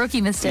taken.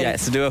 Rookie mistake. Yeah,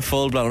 so do a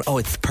full blown, oh,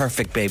 it's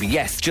perfect, baby.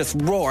 Yes, just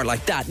roar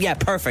like that. Yeah,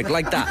 perfect,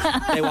 like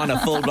that. They want a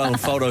full blown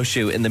photo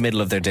shoot in the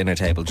middle of their dinner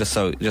table, just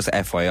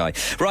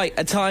FYI. Right,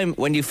 a time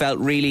when you felt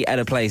really out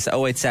of place.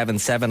 087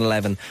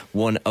 711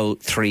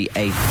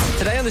 1038.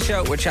 Today on the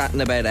show, we're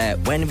chatting about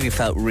when have you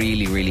felt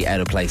really, really out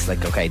of place?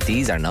 Like, okay,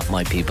 these are not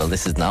my people.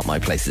 This is not my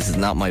place. This is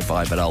not my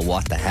vibe at all.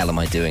 What the hell am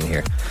I doing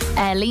here?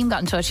 Liam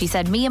got in touch. He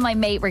said, me and my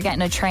mate were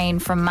getting a train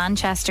from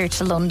Manchester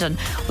to London.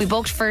 We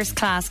booked first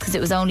class because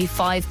it was only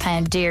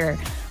 £5 dearer.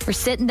 We're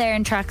sitting there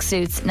in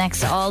tracksuits next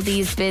to all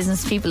these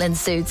business people in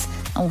suits,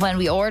 and when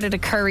we ordered a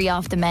curry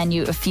off the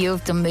menu, a few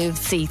of them moved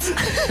seats.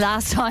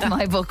 Last time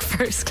I booked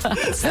first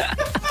class.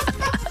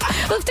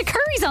 Well, if the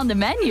curry's on the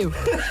menu,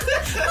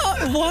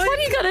 what are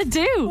you gonna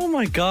do? Oh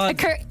my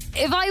god!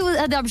 If I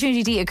had the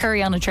opportunity to eat a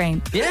curry on a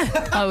train,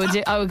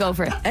 I would go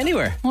for it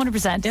anywhere.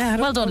 100%. Yeah,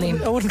 well done,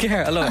 Liam. I wouldn't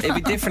care. Look, it'd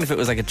be different if it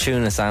was like a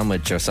tuna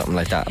sandwich or something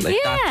like that. Like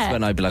that's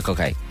when I'd be like,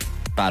 okay,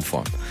 bad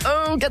form.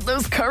 Oh, get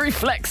those curry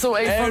flecks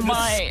away from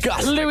my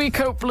Louis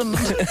Copeland.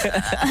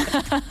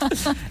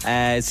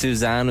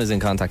 Suzanne was in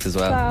contact as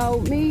well.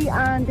 So me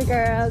and the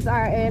girls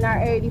are in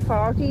our early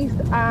 40s,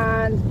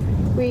 and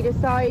we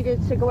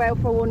decided to go out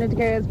for one of the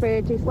girls'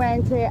 birthdays.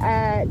 Went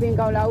to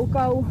Bingo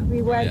Loco.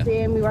 We went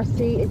in, we were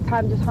seated,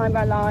 having the time of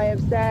our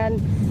lives.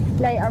 Then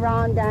later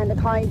on, then the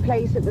kind of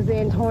place it was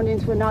in turned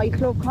into a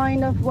nightclub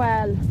kind of.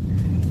 Well,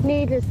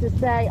 needless to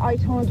say, I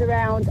turned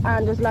around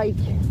and was like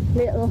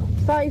little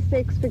size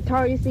 6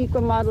 Victoria's Secret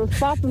models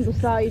bopping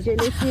beside you,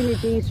 literally a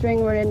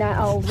G-string with a net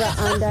over it,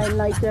 and then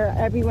like they're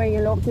everywhere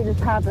you look, you just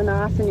have an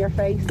ass in your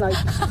face. Like,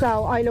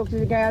 so I looked at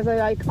the girls, I was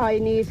like, I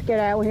need to get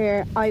out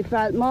here. I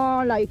felt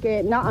more like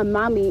not a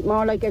mammy,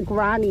 more like a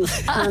granny,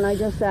 and I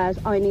just said,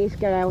 I need to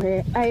get out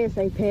here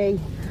ASAP.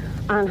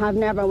 And have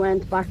never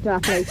went back to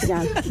that place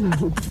again.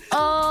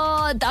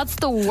 Oh, that's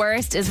the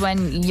worst, is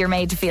when you're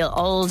made to feel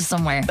old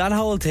somewhere. That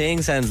whole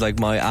thing sounds like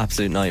my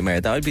absolute nightmare.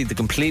 That would be the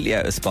completely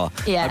out of spot.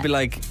 Yeah. I'd be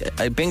like,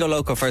 Bingo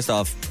Loco, first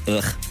off,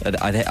 ugh.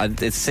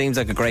 It seems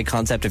like a great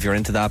concept if you're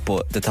into that,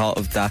 but the thought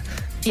of that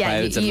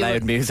crowds and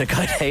loud music,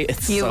 I'd hate it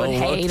so much. You would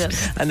hate it.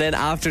 And then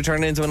after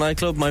turning into a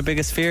nightclub, my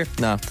biggest fear,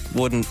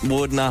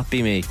 would not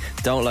be me.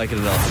 Don't like it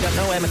at all. We got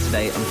no Emma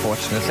today,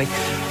 unfortunately,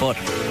 but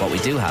what we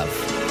do have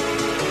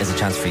is a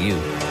chance for you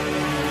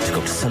to go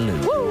to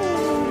Salou.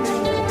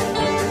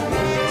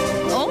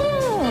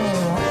 Oh,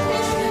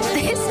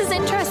 this is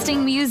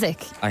interesting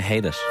music. I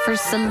hate it. For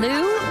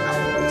Salou,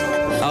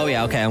 Oh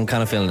yeah, okay, I'm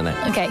kind of feeling it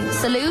now. Okay,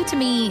 Salou to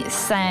me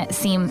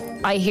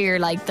I hear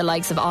like the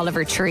likes of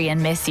Oliver Tree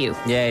and Miss You.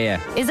 Yeah.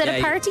 Is it Yeah,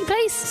 a party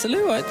place?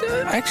 Salou,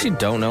 I actually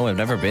don't know. I've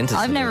never been to Salou.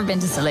 I've never been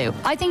to Salou.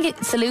 I think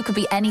Salou could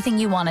be anything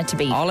you want it to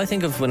be. All I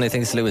think of when I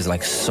think of Salou is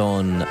like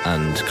sun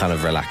and kind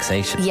of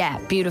relaxation. Yeah,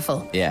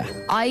 beautiful. Yeah.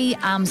 I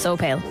am so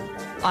pale.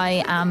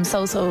 I am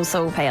so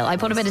pale. I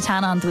put a bit of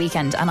tan on the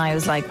weekend and I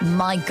was like,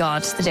 my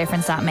God, the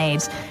difference that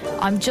made.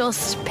 I'm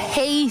just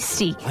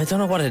pasty. I don't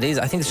know what it is.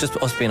 I think it's just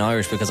us being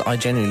Irish because I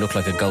genuinely look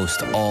like a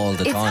ghost all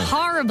the time. It's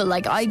horrible.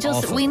 Like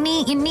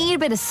you need a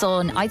bit of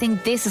sun. I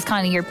think this is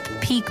kind of your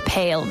peak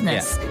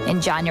paleness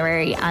in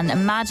January, and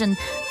imagine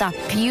that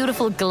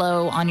beautiful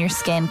glow on your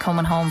skin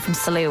coming home from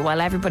Salou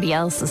while everybody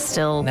else is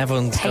still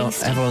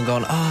tasty. Everyone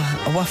going,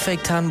 what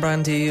fake tan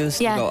brand do you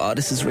use? Yeah. You go,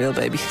 this is real,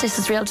 baby. This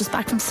is real, just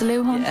back from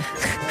Salou, hon. Yeah.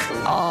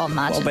 Oh,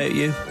 imagine. What about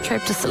you?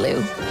 Trip to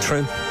Salou.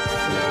 True.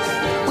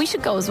 We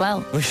should go as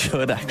well. We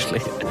should, actually.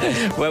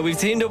 Well, we've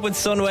teamed up with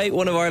Sunway,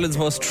 one of Ireland's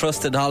most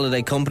trusted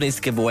holiday companies,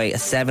 to give away a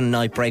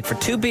 7-night break for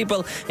 2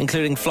 people,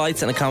 including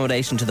flights and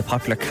accommodation to the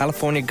popular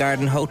California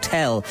Garden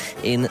Hotel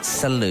in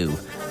Salou.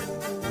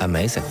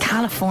 Amazing.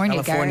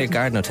 California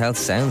Garden Hotel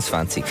sounds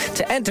fancy.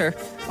 To enter,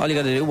 all you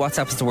got to do,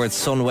 WhatsApp is the word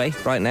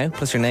Sunway right now,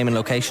 plus your name and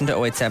location to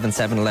 087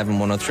 711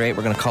 1038.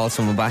 We're going to call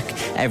someone back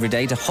every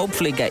day to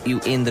hopefully get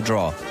you in the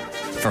draw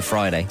for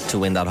Friday to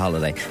win that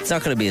holiday. It's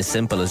not going to be as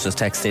simple as just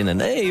text in and,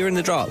 hey, you're in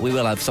the draw. We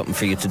will have something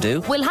for you to do.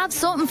 We'll have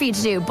something for you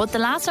to do, but the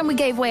last time we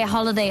gave away a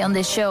holiday on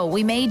this show,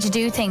 we made you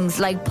do things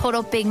like put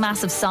up big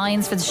massive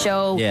signs for the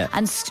show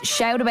and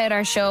shout about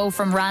our show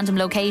from random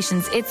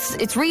locations.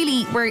 It's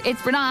really, we're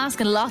not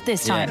asking a lot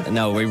this time. Yeah,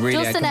 no, we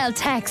really... Just an L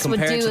text would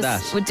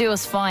do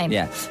us fine.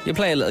 Yeah, you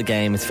play a little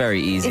game. It's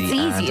very easy. It's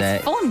easy.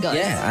 It's fun, guys.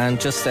 Yeah,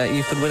 and just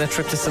you could win a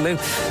trip to Salou.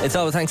 It's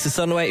all thanks to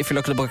Sunway. If you're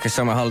looking to book your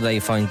summer holiday,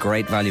 you find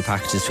great value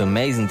packages to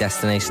amazing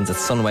destinations at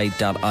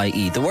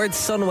sunway.ie. The word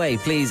Sunway,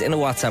 please, in a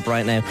WhatsApp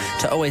right now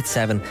to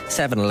 087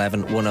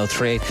 711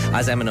 1038.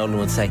 As Emma Nolan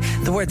would say,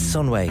 the word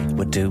Sunway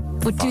would do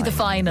the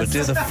finest.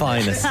 Would do the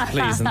finest,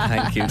 please, and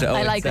thank you to 087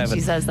 I like when she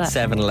says that.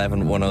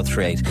 711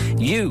 1038.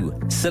 You,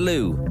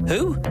 Salou,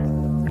 who?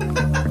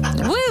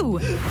 Woo!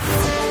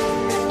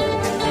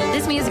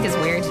 This music is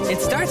weird. It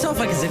starts off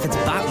like as if it's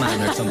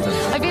Batman or something.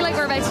 I feel like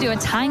we're about to do a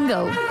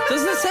tango.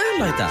 Doesn't it sound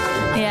like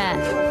that?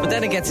 Yeah. But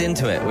then it gets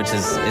into it, which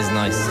is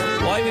nice.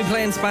 Why are we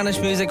playing Spanish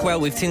music? Well,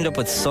 we've teamed up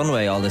with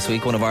Sunway all this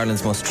week, one of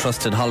Ireland's most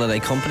trusted holiday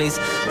companies.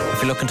 If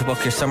you're looking to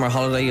book your summer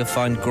holiday, you'll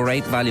find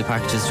great value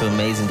packages to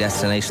amazing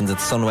destinations at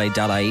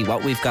sunway.ie.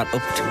 What we've got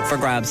up for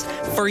grabs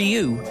for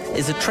you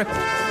is a trip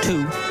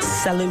to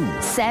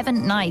Salou.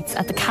 7 nights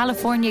at the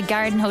California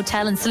Garden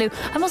Hotel in Salou.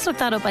 I must look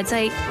that up. I'd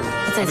say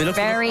it's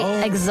very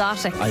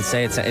exotic. I'd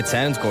say it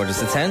sounds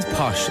gorgeous. It sounds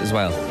posh as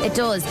well. It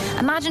does.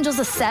 Imagine just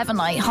a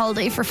 7-night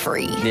holiday for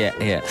free.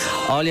 Yeah.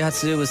 All you had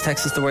to do was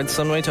text us the word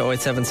Sunway to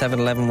 087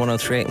 711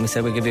 1038 and we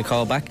said we'd give you a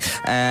call back.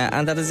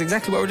 And that is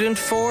exactly what we're doing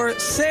for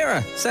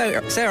Sarah.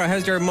 So, Sarah,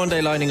 how's your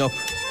Monday lining up?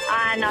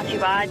 Not too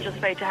bad. Just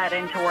about to head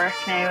into work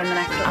now in the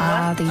next little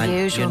while. The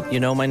usual. You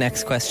know my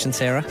next question,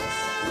 Sarah?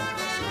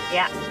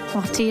 Yeah.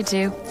 What do you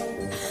do?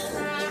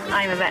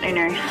 I'm a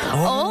veterinary nurse.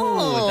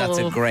 Oh, that's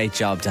a great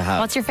job to have.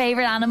 What's your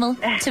favourite animal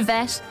to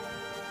vet?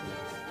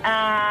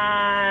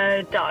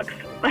 Dogs.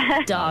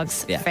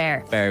 Dogs. Yeah,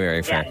 fair. Very,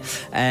 very fair.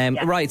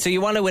 Yeah. Right, so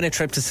you want to win a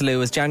trip to Salou.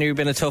 Has January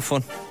been a tough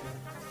one?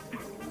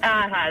 It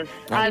has.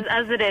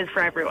 As it is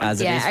for everyone.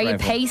 Are you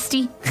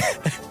pasty?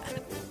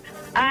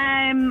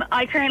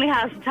 I currently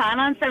have some tan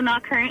on, so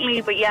not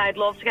currently, but yeah, I'd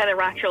love to get a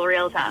actual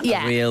real tan.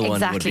 Yeah, a real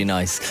one would be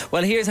nice.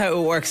 Well, here's how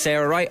it works,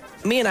 Sarah, right?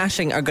 Me and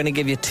Aisling are going to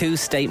give you 2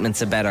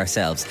 statements about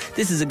ourselves.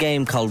 This is a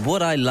game called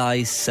Would I Lie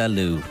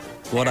Salou?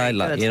 Would I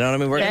lie? You know what I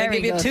mean? We're going to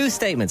give you 2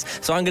 statements.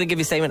 So I'm going to give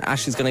you a statement,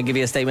 Ashley's going to give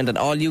you a statement, and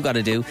all you got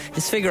to do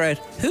is figure out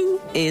who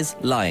is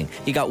lying.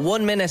 You got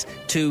 1 minute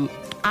to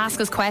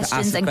ask us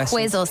questions and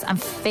quiz us and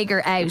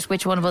figure out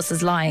which one of us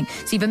is lying.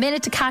 So you have a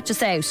minute to catch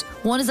us out.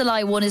 1 is a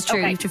lie, 1 is true.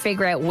 Okay. You have to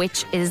figure out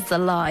which is the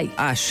lie.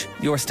 Ash,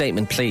 your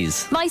statement,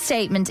 please. My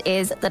statement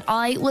is that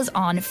I was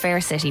on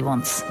Fair City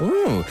once.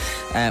 Ooh.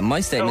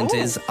 My statement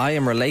is I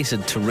am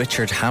related to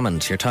Richard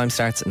Hammond. Your time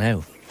starts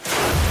now.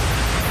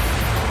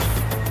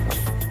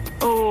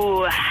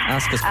 Oh.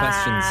 Ask us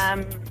questions.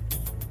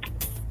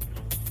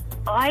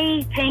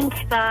 I think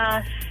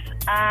that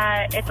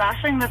it's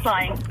Aisling that's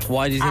lying.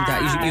 Why do you think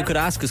that? You could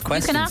ask us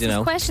questions, you can ask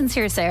us questions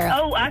here, Sarah.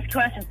 Oh, ask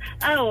questions.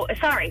 Oh,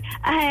 sorry.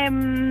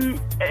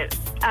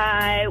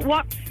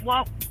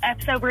 What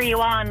episode were you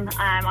on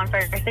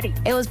Fair City?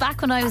 It was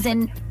back when I was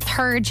in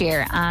 3rd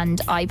year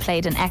and I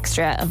played an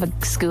extra of a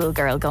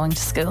schoolgirl going to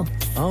school.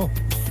 Oh,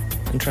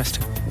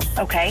 interesting.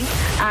 Okay.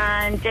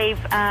 And Dave,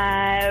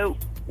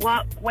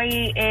 what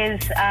way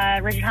is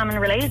Richard Hammond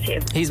related to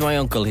you? He's my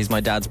uncle. He's my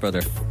dad's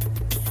brother.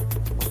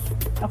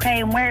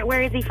 Okay, and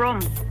where is he from,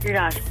 your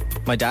dad?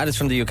 My dad is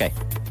from the UK.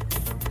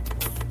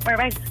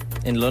 Whereabouts?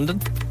 In London.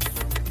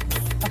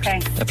 Okay.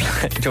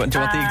 Do you want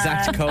the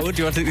exact code?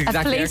 Do you want the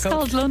exact a place code?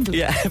 called London.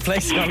 Yeah, a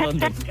place called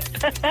London.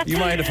 You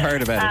might have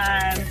heard about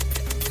it.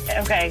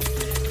 Okay.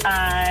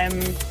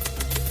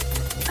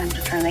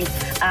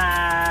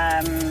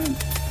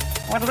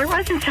 What other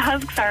questions to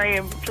ask? Sorry,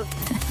 I'm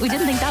just... We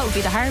didn't think that would be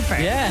the hard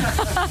part. Yeah.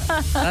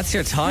 That's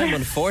your time,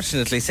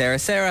 unfortunately, Sarah.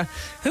 Sarah,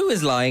 who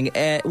is lying?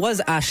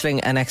 Was Aisling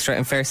an extra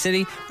in Fair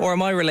City, or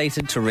am I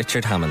related to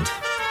Richard Hammond?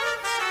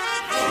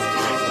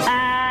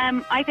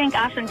 I think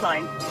Aisling's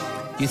lying.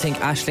 You think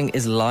Aisling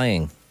is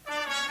lying?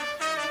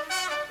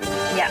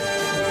 Yeah.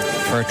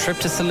 For a trip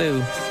to Salou,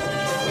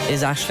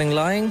 is Aisling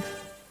lying?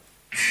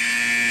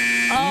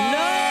 No!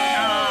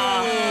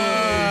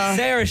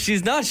 Sarah,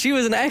 she's not. She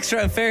was an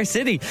extra in Fair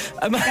City.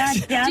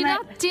 Imagine.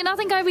 Do you not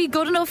think I'd be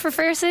good enough for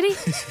Fair City?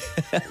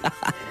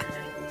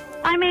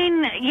 I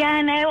mean, yeah,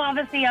 no,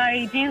 obviously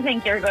I do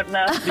think you're good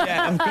enough.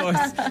 Yeah, of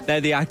course. Now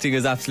the acting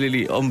is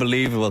absolutely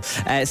unbelievable.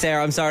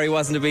 Sarah, I'm sorry it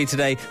wasn't to be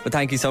today, but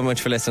thank you so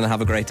much for listening and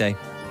have a great day.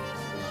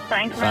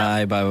 Thanks,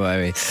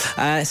 Bye.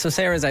 So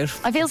Sarah's out.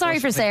 I feel sorry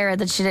for Sarah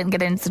that she didn't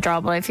get into the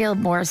job, but I feel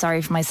more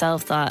sorry for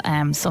myself that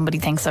somebody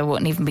thinks I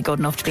wouldn't even be good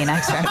enough to be an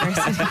extra in Fair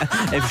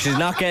City. If she's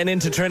not getting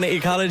into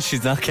Trinity College,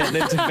 she's not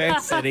getting into Fair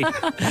City.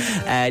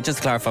 Just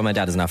to clarify, my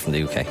dad is not from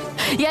the UK.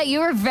 Yeah, you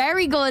were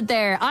very good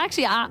there.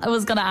 Actually, I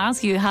was going to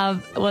ask you,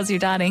 was your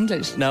dad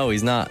English? No,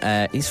 he's not.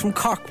 He's from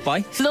Cork,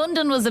 boy.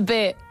 London was a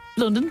bit...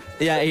 London?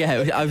 Yeah.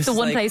 I was the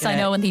one place I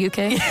know in the UK.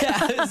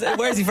 Yeah,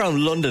 where's he from?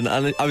 London.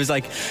 And I was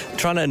like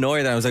trying to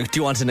annoy them. I was like, do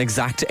you want an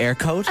exact air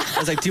code? I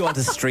was like, do you want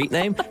a street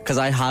name? Because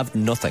I have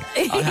nothing.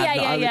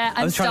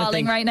 I'm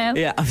stalling right now.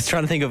 Yeah, I was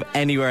trying to think of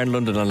anywhere in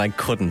London and I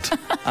couldn't.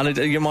 And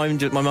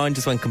my mind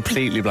just went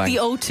completely blank.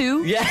 The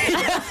O2? Yeah.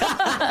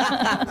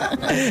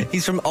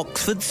 He's from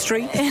Oxford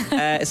Street.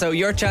 So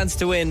your chance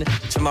to win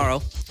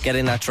tomorrow. Get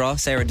in that draw.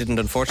 Sarah didn't,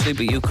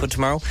 unfortunately, but you could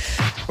tomorrow.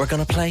 We're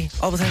going to play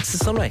All the Thanks to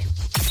Sunway.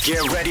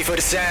 Get ready for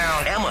the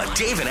sound. Emma,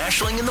 Dave, and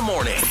Aisling in the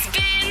morning.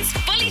 Spins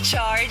Fully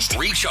Charged.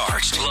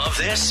 Recharged. Love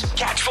this?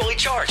 Catch Fully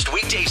Charged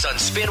weekdays on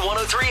Spin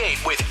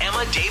 103.8 with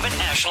Emma, Dave, and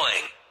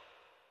Aisling.